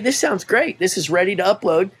like, hey, this sounds great. This is ready to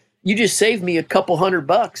upload. You just saved me a couple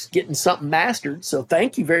 $100 getting something mastered. So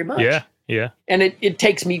thank you very much. Yeah. Yeah. And it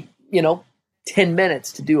takes me, 10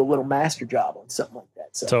 minutes to do a little master job on something like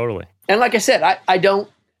that. So Totally. And like I said, I don't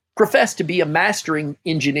profess to be a mastering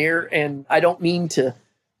engineer, and I don't mean to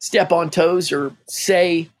step on toes or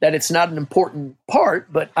say that it's not an important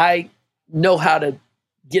part, but I know how to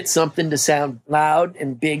get something to sound loud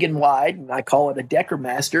and big and wide, and I call it a Decker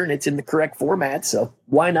master, and it's in the correct format, so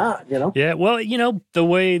why not, Yeah, well, the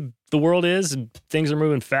way the world is, and things are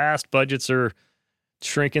moving fast, budgets are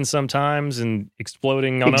shrinking sometimes and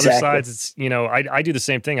exploding on other sides. It's, I do the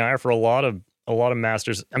same thing. I offer a lot of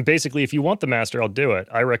masters, and basically, if you want the master, I'll do it.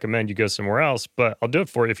 I recommend you go somewhere else, but I'll do it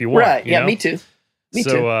for you if you want. Right, yeah, me too.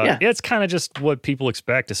 It's kind of just what people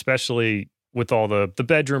expect, especially with all the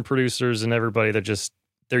bedroom producers and everybody that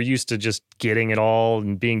they're used to just getting it all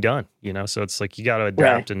and being done, so it's like you got to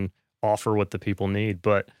adapt and offer what the people need.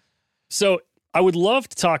 But so I would love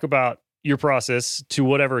to talk about your process to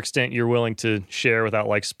whatever extent you're willing to share without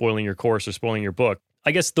like spoiling your course or spoiling your book.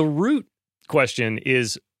 I guess the root question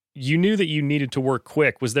is, you knew that you needed to work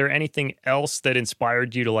quick. Was there anything else that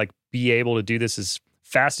inspired you to like be able to do this as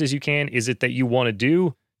fast as you can? Is it that you want to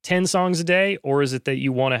do 10 songs a day, or is it that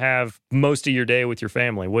you want to have most of your day with your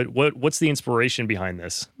family? What's the inspiration behind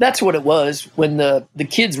this? That's what it was. When the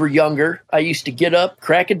kids were younger, I used to get up,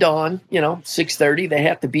 crack of dawn, 6:30. They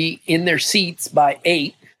have to be in their seats by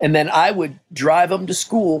 8. And then I would drive them to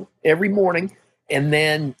school every morning and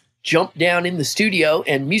then jump down in the studio,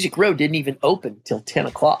 and Music Row didn't even open till 10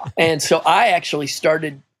 o'clock. And so I actually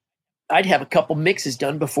I'd have a couple mixes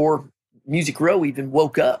done before Music Row even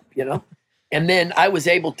woke up, And then I was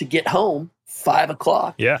able to get home 5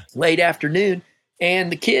 o'clock, late afternoon,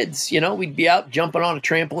 And the kids, we'd be out jumping on a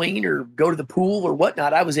trampoline or go to the pool or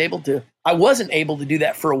whatnot. I wasn't able to do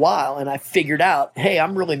that for a while. And I figured out, hey,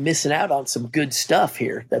 I'm really missing out on some good stuff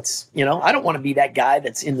here. That's, I don't want to be that guy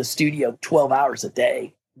that's in the studio 12 hours a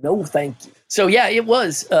day. No, thank you. So yeah, it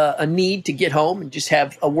was a need to get home and just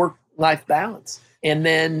have a work-life balance. And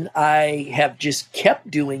then I have just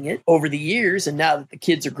kept doing it over the years. And now that the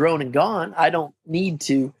kids are grown and gone, I don't need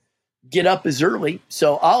to get up as early.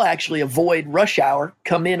 So I'll actually avoid rush hour,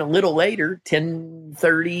 come in a little later,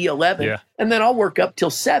 10:30, 11, and then I'll work up till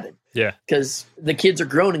 7. Yeah. Because the kids are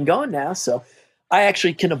grown and gone now. So I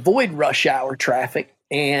actually can avoid rush hour traffic.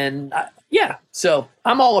 And so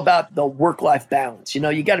I'm all about the work-life balance.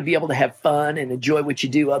 You got to be able to have fun and enjoy what you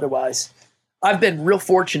do. Otherwise, I've been real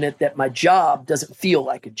fortunate that my job doesn't feel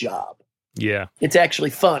like a job. Yeah. It's actually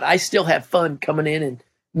fun. I still have fun coming in and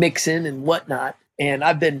mixing and whatnot. And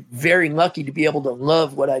I've been very lucky to be able to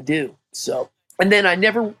love what I do. So, and then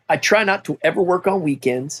I try not to ever work on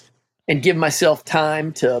weekends and give myself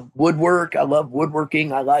time to woodwork. I love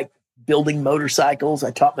woodworking. I like building motorcycles.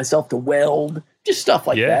 I taught myself to weld, just stuff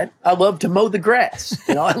like that. I love to mow the grass.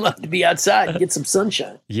 I love to be outside and get some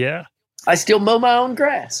sunshine. Yeah. I still mow my own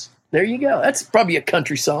grass. There you go. That's probably a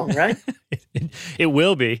country song, right? It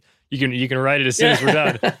will be. You can write it as soon as we're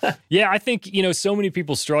done. Yeah, I think, so many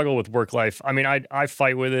people struggle with work life. I mean, I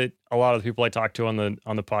fight with it. A lot of the people I talk to on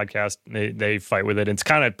the podcast, they fight with it. And it's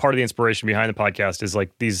kind of part of the inspiration behind the podcast is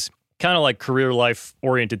like these kind of like career life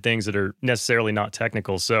oriented things that are necessarily not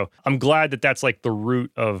technical. So I'm glad that that's like the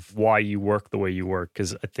root of why you work the way you work.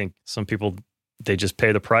 Because I think some people, they just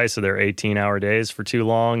pay the price of their 18-hour days for too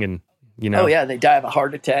long and Oh, yeah, they die of a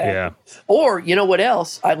heart attack. Yeah. Or, what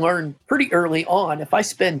else? I learned pretty early on, if I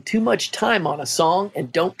spend too much time on a song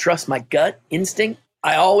and don't trust my gut instinct,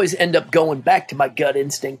 I always end up going back to my gut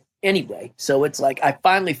instinct anyway. So it's like I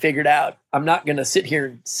finally figured out I'm not going to sit here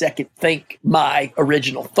and second think my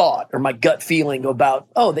original thought or my gut feeling about,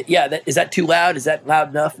 is that too loud? Is that loud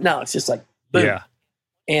enough? No, it's just like, boom. Yeah.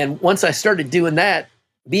 And once I started doing that,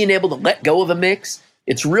 being able to let go of a mix,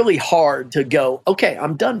 it's really hard to go, okay,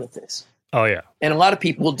 I'm done with this. Oh, yeah. And a lot of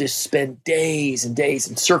people will just spend days and days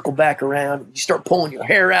and circle back around. And you start pulling your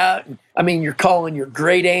hair out. And, you're calling your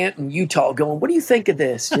great aunt in Utah going, what do you think of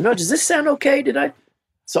this? Does this sound okay?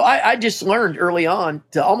 So I just learned early on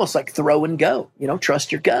to almost like throw and go,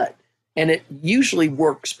 trust your gut. And it usually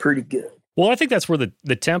works pretty good. Well, I think that's where the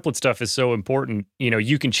template stuff is so important.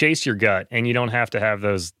 You can chase your gut and you don't have to have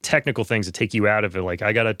those technical things that take you out of it. Like,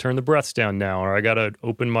 I got to turn the breaths down now, or I got to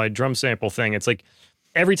open my drum sample thing. It's like,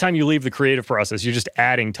 every time you leave the creative process, you're just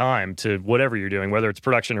adding time to whatever you're doing, whether it's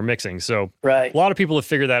production or mixing. So right. A lot of people have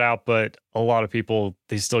figured that out, but a lot of people,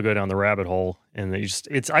 they still go down the rabbit hole and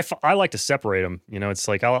I like to separate them. It's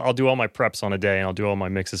like, I'll do all my preps on a day and I'll do all my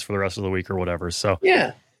mixes for the rest of the week or whatever. So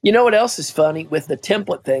yeah. You know what else is funny with the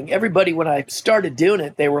template thing? Everybody, when I started doing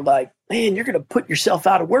it, they were like, man, you're going to put yourself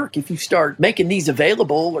out of work if you start making these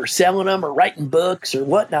available or selling them or writing books or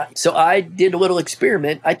whatnot. So I did a little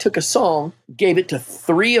experiment. I took a song, gave it to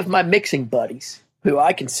 3 of my mixing buddies who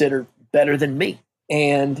I consider better than me,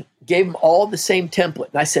 and gave them all the same template.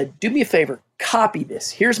 And I said, do me a favor, copy this.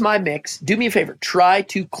 Here's my mix. Do me a favor, try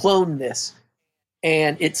to clone this.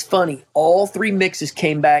 And it's funny. All 3 mixes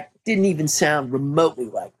came back, didn't even sound remotely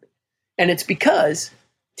like me. And it's because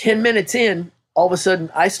 10 minutes in, all of a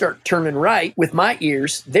sudden I start turning right with my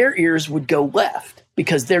ears. Their ears would go left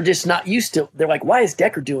because they're just not used to. They're like, why is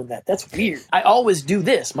Decker doing that? That's weird. I always do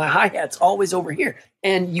this. My hi-hat's always over here.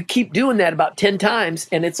 And you keep doing that about 10 times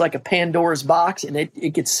and it's like a Pandora's box and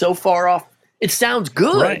it gets so far off. It sounds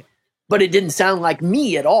good, right, but it didn't sound like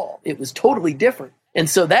me at all. It was totally different. And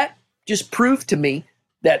so that just proved to me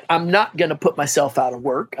that I'm not going to put myself out of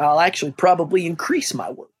work. I'll actually probably increase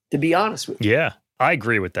my work, to be honest with you. Yeah, I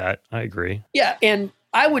agree with that. I agree. Yeah, and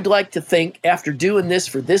I would like to think after doing this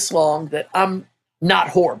for this long that I'm not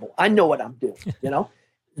horrible. I know what I'm doing,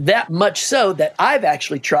 That much so that I've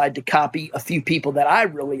actually tried to copy a few people that I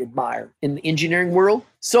really admire in the engineering world.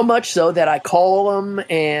 So much so that I call them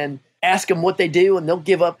and ask them what they do and they'll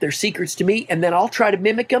give up their secrets to me and then I'll try to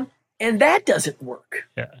mimic them. And that doesn't work.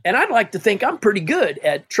 Yeah. And I'd like to think I'm pretty good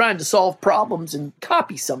at trying to solve problems and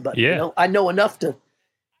copy somebody. Yeah. I know enough to,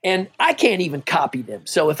 and I can't even copy them.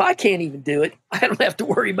 So if I can't even do it, I don't have to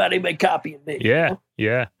worry about anybody copying me. Yeah.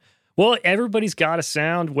 Yeah. Well, everybody's got a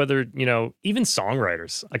sound, whether, even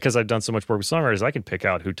songwriters, because I've done so much work with songwriters, I can pick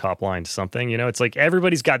out who top lined something. It's like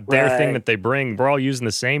everybody's got their thing that they bring. We're all using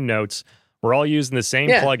the same notes. We're all using the same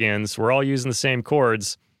plugins. We're all using the same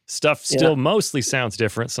chords. Stuff still mostly sounds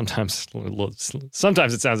different. Sometimes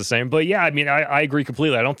it sounds the same. But yeah, I mean, I agree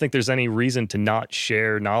completely. I don't think there's any reason to not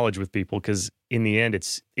share knowledge with people, because in the end,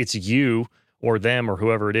 it's you or them or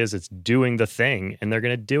whoever it is that's doing the thing, and they're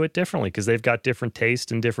going to do it differently because they've got different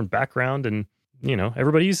taste and different background, and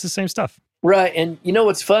everybody uses the same stuff. Right. And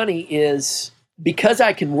what's funny is, because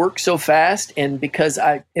I can work so fast and because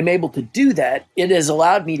I am able to do that, it has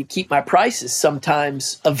allowed me to keep my prices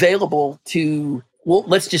sometimes available to, well,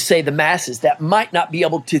 let's just say the masses that might not be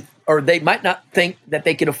able to, or they might not think that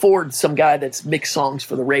they could afford some guy that's mixed songs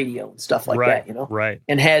for the radio and stuff like that, Right.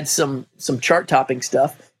 And had some chart topping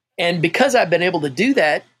stuff. And because I've been able to do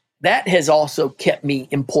that, that has also kept me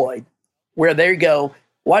employed, where they go,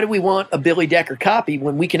 why do we want a Billy Decker copy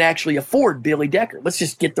when we can actually afford Billy Decker? Let's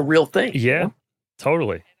just get the real thing. Yeah.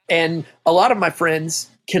 Totally. And a lot of my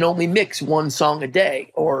friends can only mix one song a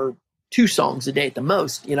day or 2 songs a day at the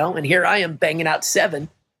most, and here I am banging out 7,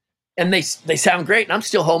 and they sound great, and I'm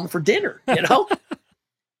still home for dinner,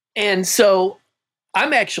 And so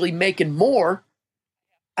I'm actually making more.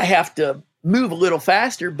 I have to move a little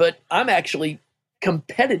faster, but I'm actually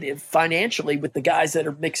competitive financially with the guys that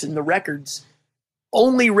are mixing the records,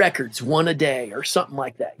 only records, 1 a day or something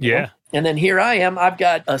like that. You know? And then here I am, I've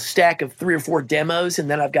got a stack of 3 or 4 demos, and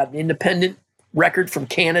then I've got an independent record from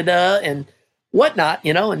Canada and whatnot,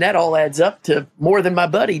 and that all adds up to more than my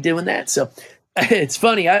buddy doing that. So it's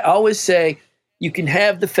funny. I always say, you can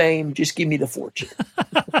have the fame, just give me the fortune.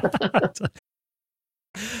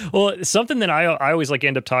 Well, something that I always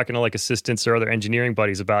end up talking to assistants or other engineering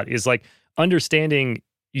buddies about is understanding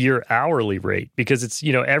your hourly rate, because it's,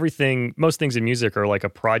 most things in music are like a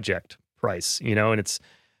project price, and it's,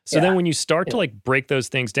 so then when you start to break those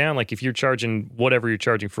things down, if you're charging whatever you're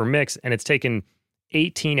charging for a mix and it's taken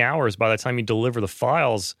 18 hours by the time you deliver the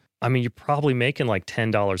files, I mean, you're probably making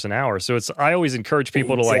 $10 an hour. So I always encourage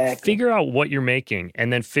people to figure out what you're making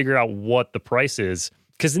and then figure out what the price is.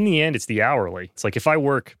 Because in the end, it's the hourly. It's if I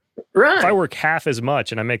work half as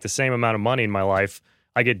much and I make the same amount of money in my life,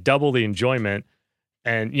 I get double the enjoyment.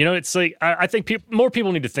 And, it's I think more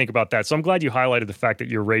people need to think about that. So I'm glad you highlighted the fact that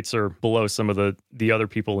your rates are below some of the other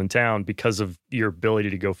people in town because of your ability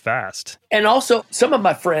to go fast. And also, some of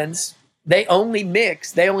my friends, they only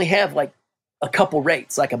have a couple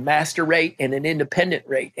rates, like a master rate and an independent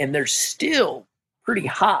rate. And they're still pretty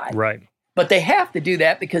high. Right. But they have to do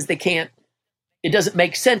that because it doesn't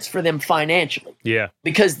make sense for them financially. Yeah.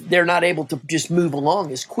 Because they're not able to just move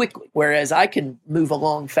along as quickly. Whereas I can move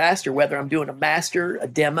along faster, whether I'm doing a master, a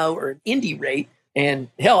demo, or an indie rate. And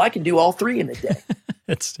hell, I can do all 3 in a day.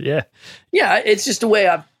 Yeah, it's just the way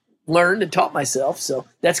I've learned and taught myself. So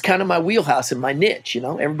that's kind of my wheelhouse and my niche.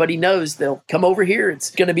 Everybody knows they'll come over here. It's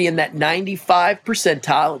going to be in that 95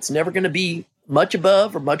 percentile. It's never going to be much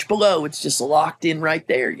above or much below. It's just locked in right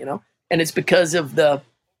there, And it's because of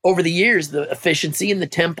over the years, the efficiency and the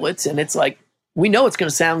templates. And it's we know it's going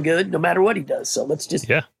to sound good no matter what he does. So let's just,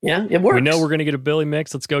 it works. We know we're going to get a Billy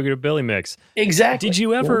mix. Let's go get a Billy mix. Exactly. Did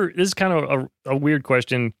you ever, this is kind of a weird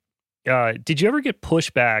question. Did you ever get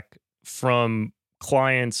pushback from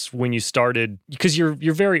clients when you started? Because you're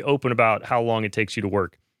very open about how long it takes you to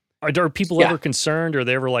work. Are people ever concerned? Are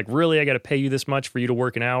they ever really, I got to pay you this much for you to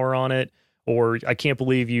work an hour on it? Or I can't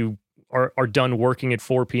believe you are done working at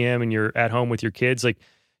 4 p.m. and you're at home with your kids?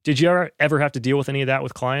 Did you ever have to deal with any of that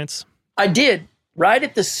with clients? I did right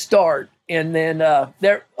at the start. And then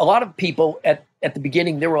there a lot of people at the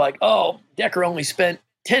beginning, they were like, oh, Decker only spent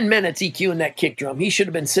 10 minutes EQing that kick drum. He should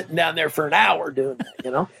have been sitting down there for an hour doing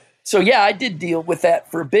that, So yeah, I did deal with that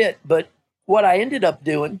for a bit. But what I ended up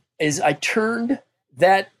doing is I turned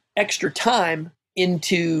that extra time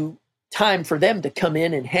into time for them to come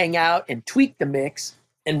in and hang out and tweak the mix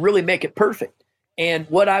and really make it perfect. And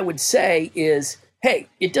what I would say is, hey,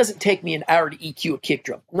 it doesn't take me an hour to EQ a kick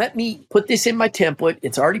drum. Let me put this in my template.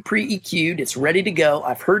 It's already pre-EQ'd. It's ready to go.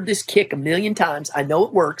 I've heard this kick a million times. I know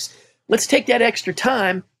it works. Let's take that extra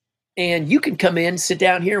time and you can come in, sit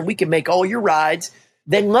down here, and we can make all your rides.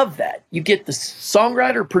 They love that. You get the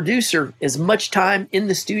songwriter, producer as much time in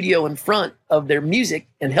the studio in front of their music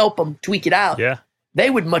and help them tweak it out. Yeah.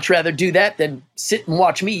 They would much rather do that than sit and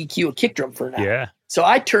watch me EQ a kick drum for an hour. Yeah. So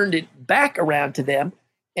I turned it back around to them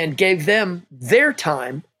and gave them their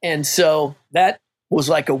time. And so that was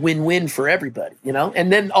like a win-win for everybody, And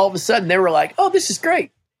then all of a sudden they were like, oh, this is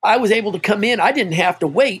great. I was able to come in. I didn't have to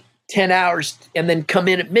wait 10 hours and then come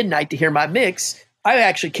in at midnight to hear my mix. I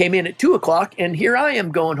actually came in at 2:00 and here I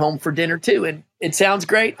am going home for dinner too. And it sounds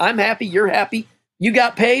great. I'm happy. You're happy. You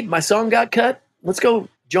got paid. My song got cut. Let's go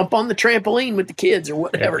jump on the trampoline with the kids or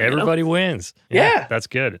whatever. Everybody wins. Yeah. That's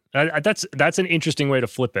good. That's an interesting way to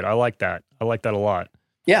flip it. I like that. I like that a lot.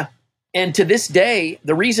 Yeah. And to this day,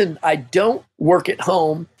 the reason I don't work at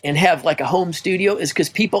home and have like a home studio is because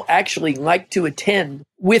people actually like to attend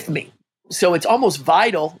with me. So it's almost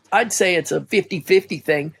vital. I'd say it's a 50-50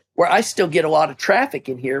 thing where I still get a lot of traffic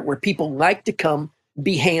in here where people like to come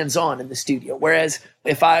be hands-on in the studio. Whereas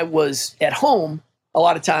if I was at home, a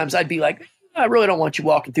lot of times I'd be like, I really don't want you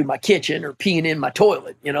walking through my kitchen or peeing in my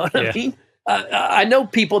toilet. You know what I mean? I know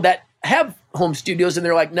people that have home studios and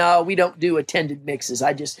they're like, no, we don't do attended mixes.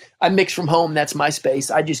 I mix from home. That's my space.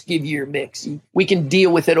 I just give you your mix. We can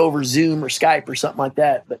deal with it over Zoom or Skype or something like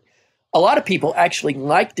that. But a lot of people actually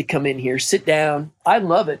like to come in here, sit down. I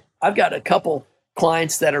love it. I've got a couple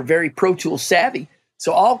clients that are very Pro Tools savvy.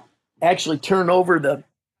 So I'll actually turn over the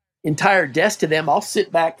entire desk to them. I'll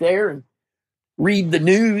sit back there and read the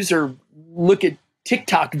news or look at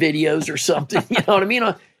TikTok videos or something. You know what I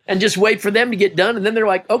mean? And just wait for them to get done. And then they're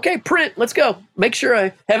like, okay, print, let's go. Make sure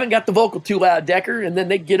I haven't got the vocal too loud, Decker. And then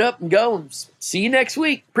they get up and go and see you next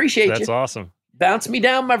week. Appreciate you. That's awesome. Bounce me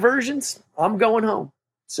down my versions. I'm going home.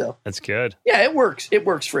 So that's good. Yeah, it works. It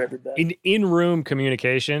works for everybody. In-room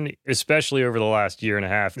communication, especially over the last year and a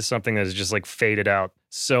half, is something that has just like faded out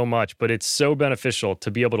so much, but it's so beneficial to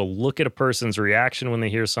be able to look at a person's reaction when they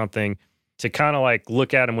hear something, to kind of like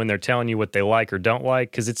look at them when they're telling you what they like or don't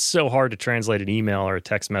like, because it's so hard to translate an email or a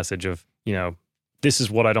text message of, you know, this is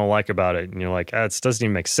what I don't like about it. And you're like, it doesn't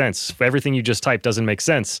even make sense. Everything you just typed doesn't make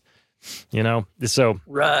sense, you know? So,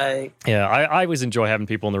 right. Yeah, I always enjoy having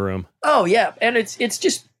people in the room. Oh, yeah. And it's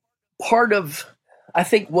just part of, I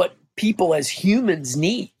think, what people as humans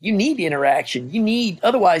need. You need interaction. You need,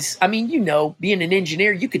 otherwise, I mean, you know, being an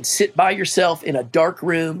engineer, you could sit by yourself in a dark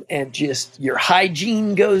room and just your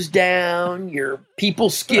hygiene goes down, your people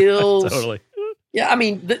skills. Totally. Yeah, I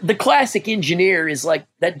mean, the classic engineer is like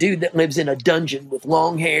that dude that lives in a dungeon with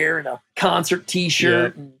long hair and a concert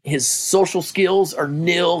t-shirt. Yeah. And his social skills are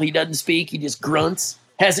nil. He doesn't speak. He just grunts.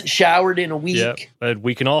 Hasn't showered in a week. Yeah, but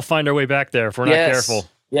we can all find our way back there if we're not careful.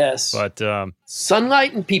 Yes. But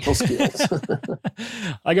sunlight and people skills.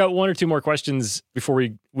 I got one or two more questions before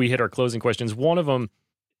we hit our closing questions. One of them,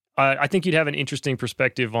 I think you'd have an interesting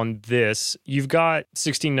perspective on this. You've got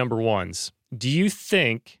 16 number ones. Do you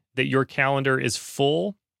think that your calendar is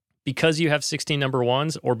full because you have 16 number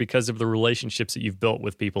ones, or because of the relationships that you've built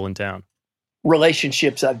with people in town?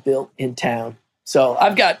 Relationships I've built in town. So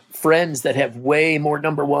I've got friends that have way more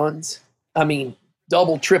number ones. I mean,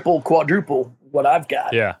 double, triple, quadruple what I've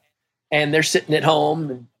got. Yeah. And they're sitting at home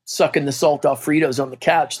and sucking the salt off Fritos on the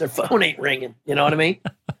couch. Their phone ain't ringing. You know what I mean?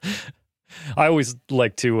 I always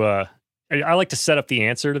like to, I like to set up the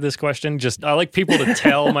answer to this question. I like people to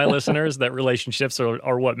tell my listeners that relationships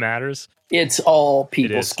are what matters. It's all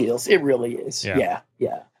people skills. It really is. Yeah.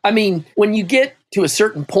 Yeah. I mean, when you get to a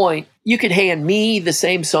certain point, you could hand me the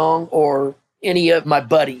same song or any of my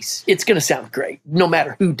buddies. It's going to sound great. No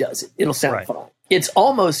matter who does it, it'll sound fine. It's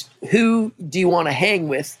almost who do you want to hang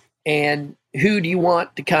with and who do you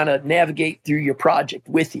want to kind of navigate through your project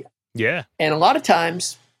with you? Yeah. And a lot of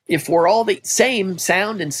times, if we're all the same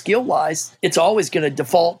sound and skill wise, it's always going to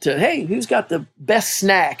default to, hey, who's got the best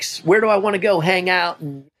snacks? Where do I want to go hang out?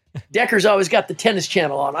 And Decker's always got the tennis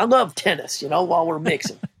channel on. I love tennis, while we're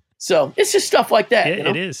mixing. So it's just stuff like that.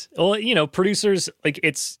 It is. Well, producers, like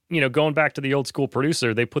it's, going back to the old school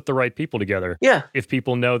producer, they put the right people together. Yeah. If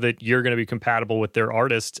people know that you're going to be compatible with their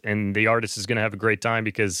artist and the artist is going to have a great time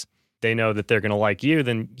because they know that they're going to like you,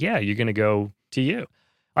 then yeah, you're going to go to you.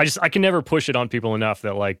 I can never push it on people enough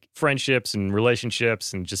that like friendships and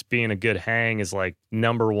relationships and just being a good hang is like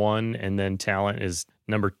number one. And then talent is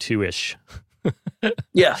number two-ish.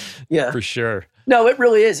 Yeah. Yeah. For sure. No, it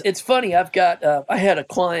really is. It's funny. I had a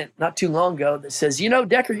client not too long ago that says,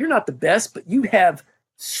 Decker, you're not the best, but you have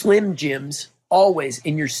Slim Jims always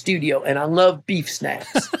in your studio, and I love beef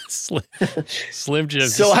snacks. Slim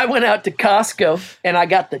Jims. So I went out to Costco, and I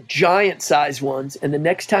got the giant size ones, and the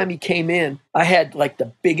next time he came in, I had like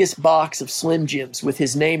the biggest box of Slim Jims with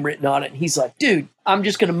his name written on it, and he's like, dude, I'm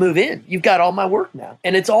just going to move in. You've got all my work now.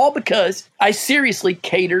 And it's all because I seriously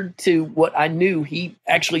catered to what I knew he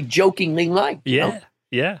actually jokingly liked. Yeah,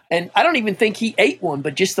 yeah. And I don't even think he ate one,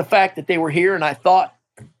 but just the fact that they were here and I thought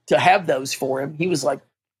to have those for him, he was like,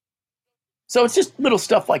 so it's just little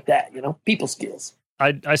stuff like that, people skills.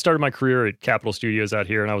 I started my career at Capitol Studios out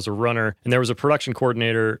here, and I was a runner, and there was a production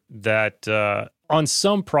coordinator that on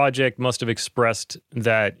some project must have expressed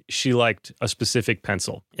that she liked a specific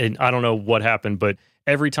pencil. And I don't know what happened, but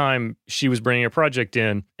every time she was bringing a project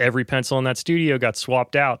in, every pencil in that studio got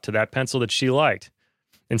swapped out to that pencil that she liked.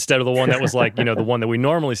 Instead of the one that was like, the one that we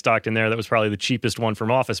normally stocked in there, that was probably the cheapest one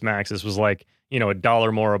from Office Max. This was like,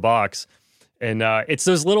 $1 more a box. And it's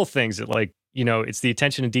those little things that like it's the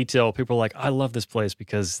attention to detail. People are like, I love this place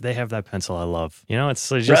because they have that pencil I love. It's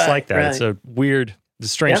just like that. It's a weird,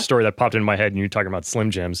 strange story that popped into my head and you're talking about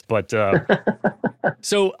Slim Jims. But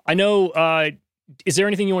so I know, is there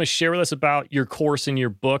anything you want to share with us about your course and your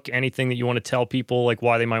book? Anything that you want to tell people, like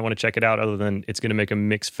why they might want to check it out, other than it's going to make them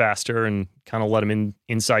mix faster and kind of let them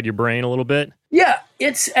inside your brain a little bit? Yeah,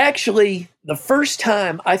 it's actually the first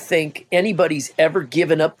time I think anybody's ever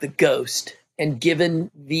given up the ghost and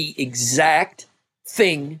given the exact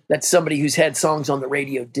thing that somebody who's had songs on the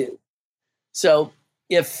radio do. So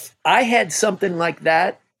if I had something like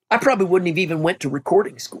that, I probably wouldn't have even went to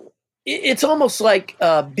recording school. It's almost like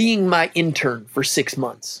being my intern for 6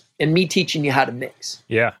 months and me teaching you how to mix.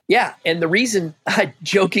 Yeah. Yeah. And the reason I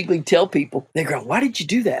jokingly tell people, they go, why did you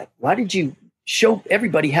do that? Why did you show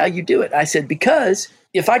everybody how you do it? I said, because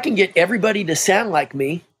if I can get everybody to sound like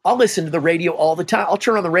me, I'll listen to the radio all the time. I'll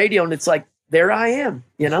turn on the radio and it's like, there I am,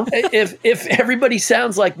 If everybody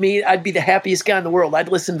sounds like me, I'd be the happiest guy in the world. I'd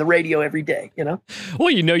listen to the radio every day, Well,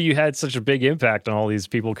 you had such a big impact on all these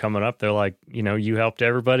people coming up. They're like, you helped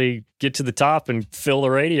everybody get to the top and fill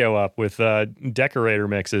the radio up with decorator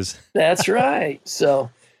mixes. That's right.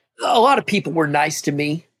 So a lot of people were nice to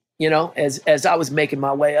me, as I was making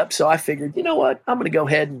my way up. So I figured, you know what, I'm going to go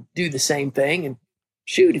ahead and do the same thing. And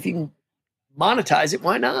shoot, if you can monetize it,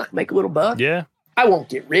 why not? Make a little buck. Yeah. I won't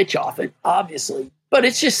get rich off it, obviously, but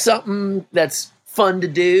it's just something that's fun to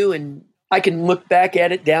do. And I can look back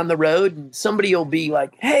at it down the road and somebody will be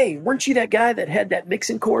like, hey, weren't you that guy that had that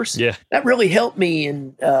mixing course? Yeah. That really helped me.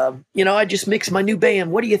 And, I just mixed my new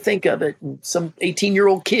band. What do you think of it? And some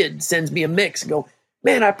 18-year-old kid sends me a mix and go,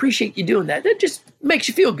 man, I appreciate you doing that. That just makes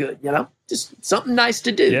you feel good, just something nice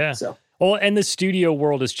to do. Yeah. So. Well, and the studio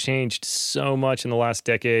world has changed so much in the last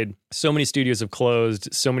decade. So many studios have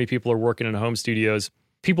closed. So many people are working in home studios.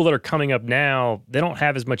 People that are coming up now, they don't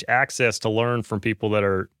have as much access to learn from people that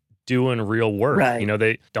are doing real work. Right.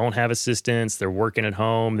 They don't have assistants. They're working at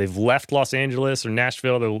home. They've left Los Angeles or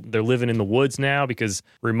Nashville. They're living in the woods now because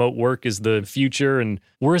remote work is the future. And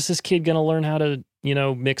where is this kid going to learn how to,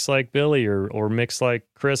 mix like Billy or mix like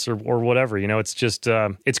Chris or whatever? It's just,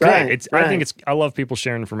 it's great. Right. I love people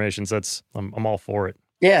sharing information. So I'm all for it.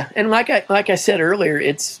 Yeah, and like I said earlier,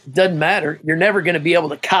 doesn't matter. You're never going to be able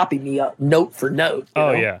to copy me up note for note.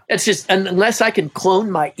 Oh, yeah. It's just, unless I can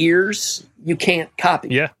clone my ears, you can't copy.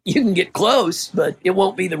 Yeah. You can get close, but it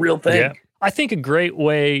won't be the real thing. Yeah. I think a great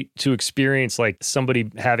way to experience like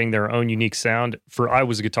somebody having their own unique sound I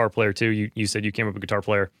was a guitar player too. You said you came up a guitar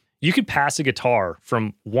player. You could pass a guitar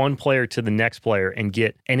from one player to the next player and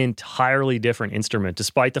get an entirely different instrument,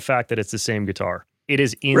 despite the fact that it's the same guitar. It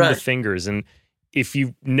is in the fingers. And if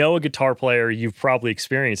you know a guitar player, you've probably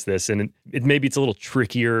experienced this. And maybe it's a little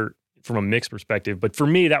trickier from a mix perspective. But for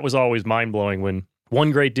me, that was always mind-blowing when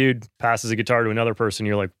one great dude passes a guitar to another person.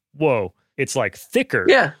 You're like, whoa, it's like thicker.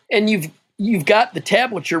 Yeah, and you've got the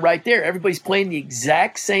tablature right there. Everybody's playing the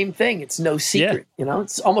exact same thing. It's no secret.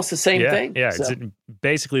 It's almost the same thing. Yeah, so. It's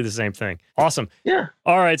basically the same thing. Awesome. Yeah.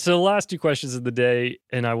 All right, so the last two questions of the day,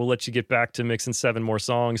 and I will let you get back to mixing 7 more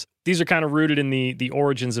songs. These are kind of rooted in the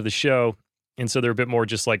origins of the show, and so they're a bit more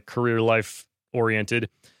just like career life oriented.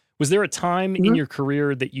 Was there a time in your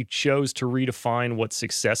career that you chose to redefine what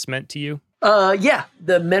success meant to you? Yeah.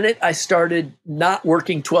 The minute I started not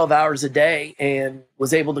working 12 hours a day and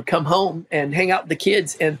was able to come home and hang out with the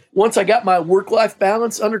kids. And once I got my work-life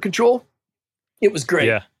balance under control, it was great.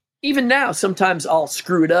 Yeah. Even now, sometimes I'll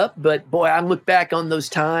screw it up, but boy, I look back on those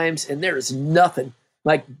times and there is nothing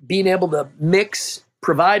like being able to mix,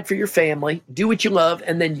 provide for your family, do what you love,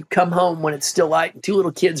 and then you come home when it's still light and 2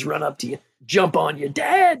 little kids run up to you, jump on you.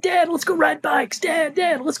 Dad, let's go ride bikes. Dad,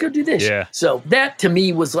 let's go do this. Yeah. So that to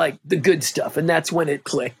me was like the good stuff. And that's when it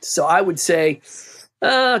clicked. So I would say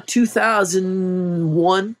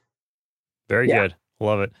 2001. Very good.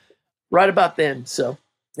 Love it. Right about then. So,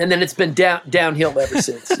 and then it's been downhill ever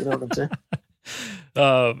since. You know what I'm saying?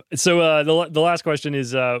 So the last question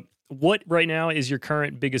is, what right now is your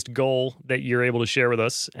current biggest goal that you're able to share with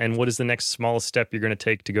us? And what is the next smallest step you're going to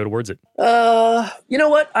take to go towards it? You know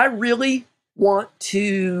what? I really want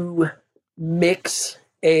to mix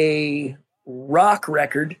a rock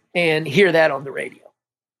record and hear that on the radio.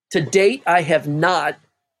 To date, I have not,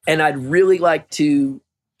 and I'd really like to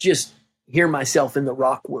just hear myself in the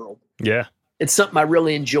rock world. Yeah. It's something I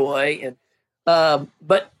really enjoy. And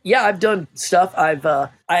but yeah, I've done stuff. I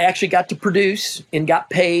actually got to produce and got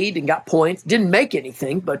paid and got points. Didn't make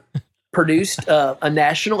anything, but produced a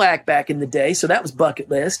national act back in the day. So that was bucket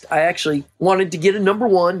list. I actually wanted to get a number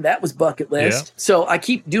 1. That was bucket list. Yeah. So I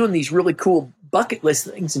keep doing these really cool bucket list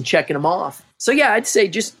things and checking them off. So yeah, I'd say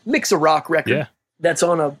just mix a rock record. Yeah. that's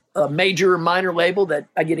on a major or minor label that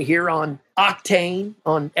I get to hear on Octane,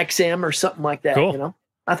 on XM or something like that. Cool. You know,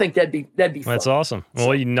 I think that'd be fun. That's awesome.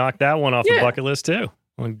 Well, you knocked that one off the bucket list too.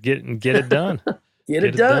 Well, get it done. Get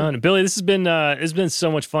it done. Billy, this has been it's been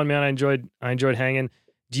so much fun, man. I enjoyed hanging.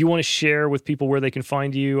 Do you want to share with people where they can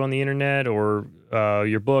find you on the internet, or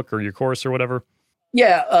your book or your course or whatever?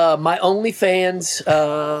 Yeah, my OnlyFans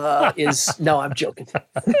is no, I'm joking.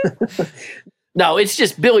 No, it's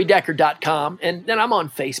just BillyDecker.com. And then I'm on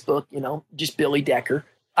Facebook, you know, just Billy Decker.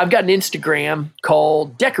 I've got an Instagram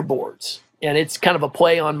called Decker Boards, and it's kind of a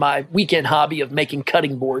play on my weekend hobby of making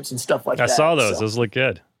cutting boards and stuff like that. I saw those. Those look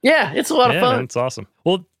good. Yeah, it's a lot of fun. Man, it's awesome.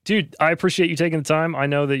 Well, dude, I appreciate you taking the time. I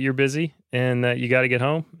know that you're busy and that you got to get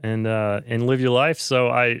home and live your life. So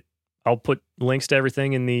I'll put links to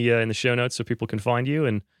everything in the show notes so people can find you.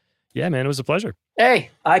 And yeah, man, it was a pleasure. Hey,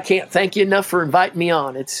 I can't thank you enough for inviting me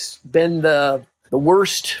on. It's been the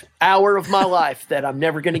worst hour of my life that I'm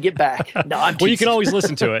never going to get back. No, I'm well, you can always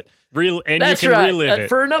listen to it. That's you can right. relive it.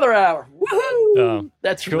 For another hour. Woohoo!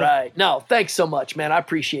 That's cool. right. No, thanks so much, man. I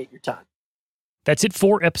appreciate your time. That's it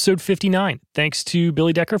for episode 59. Thanks to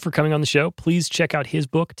Billy Decker for coming on the show. Please check out his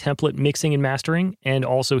book, Template Mixing and Mastering, and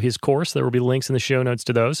also his course. There will be links in the show notes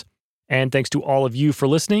to those. And thanks to all of you for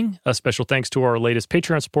listening. A special thanks to our latest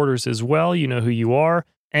Patreon supporters as well. You know who you are.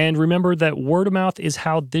 And remember that word of mouth is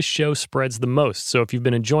how this show spreads the most. So if you've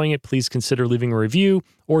been enjoying it, please consider leaving a review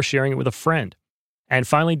or sharing it with a friend. And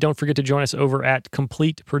finally, don't forget to join us over at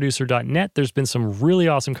CompleteProducer.net. There's been some really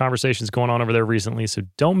awesome conversations going on over there recently, so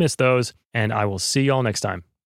don't miss those. And I will see y'all next time.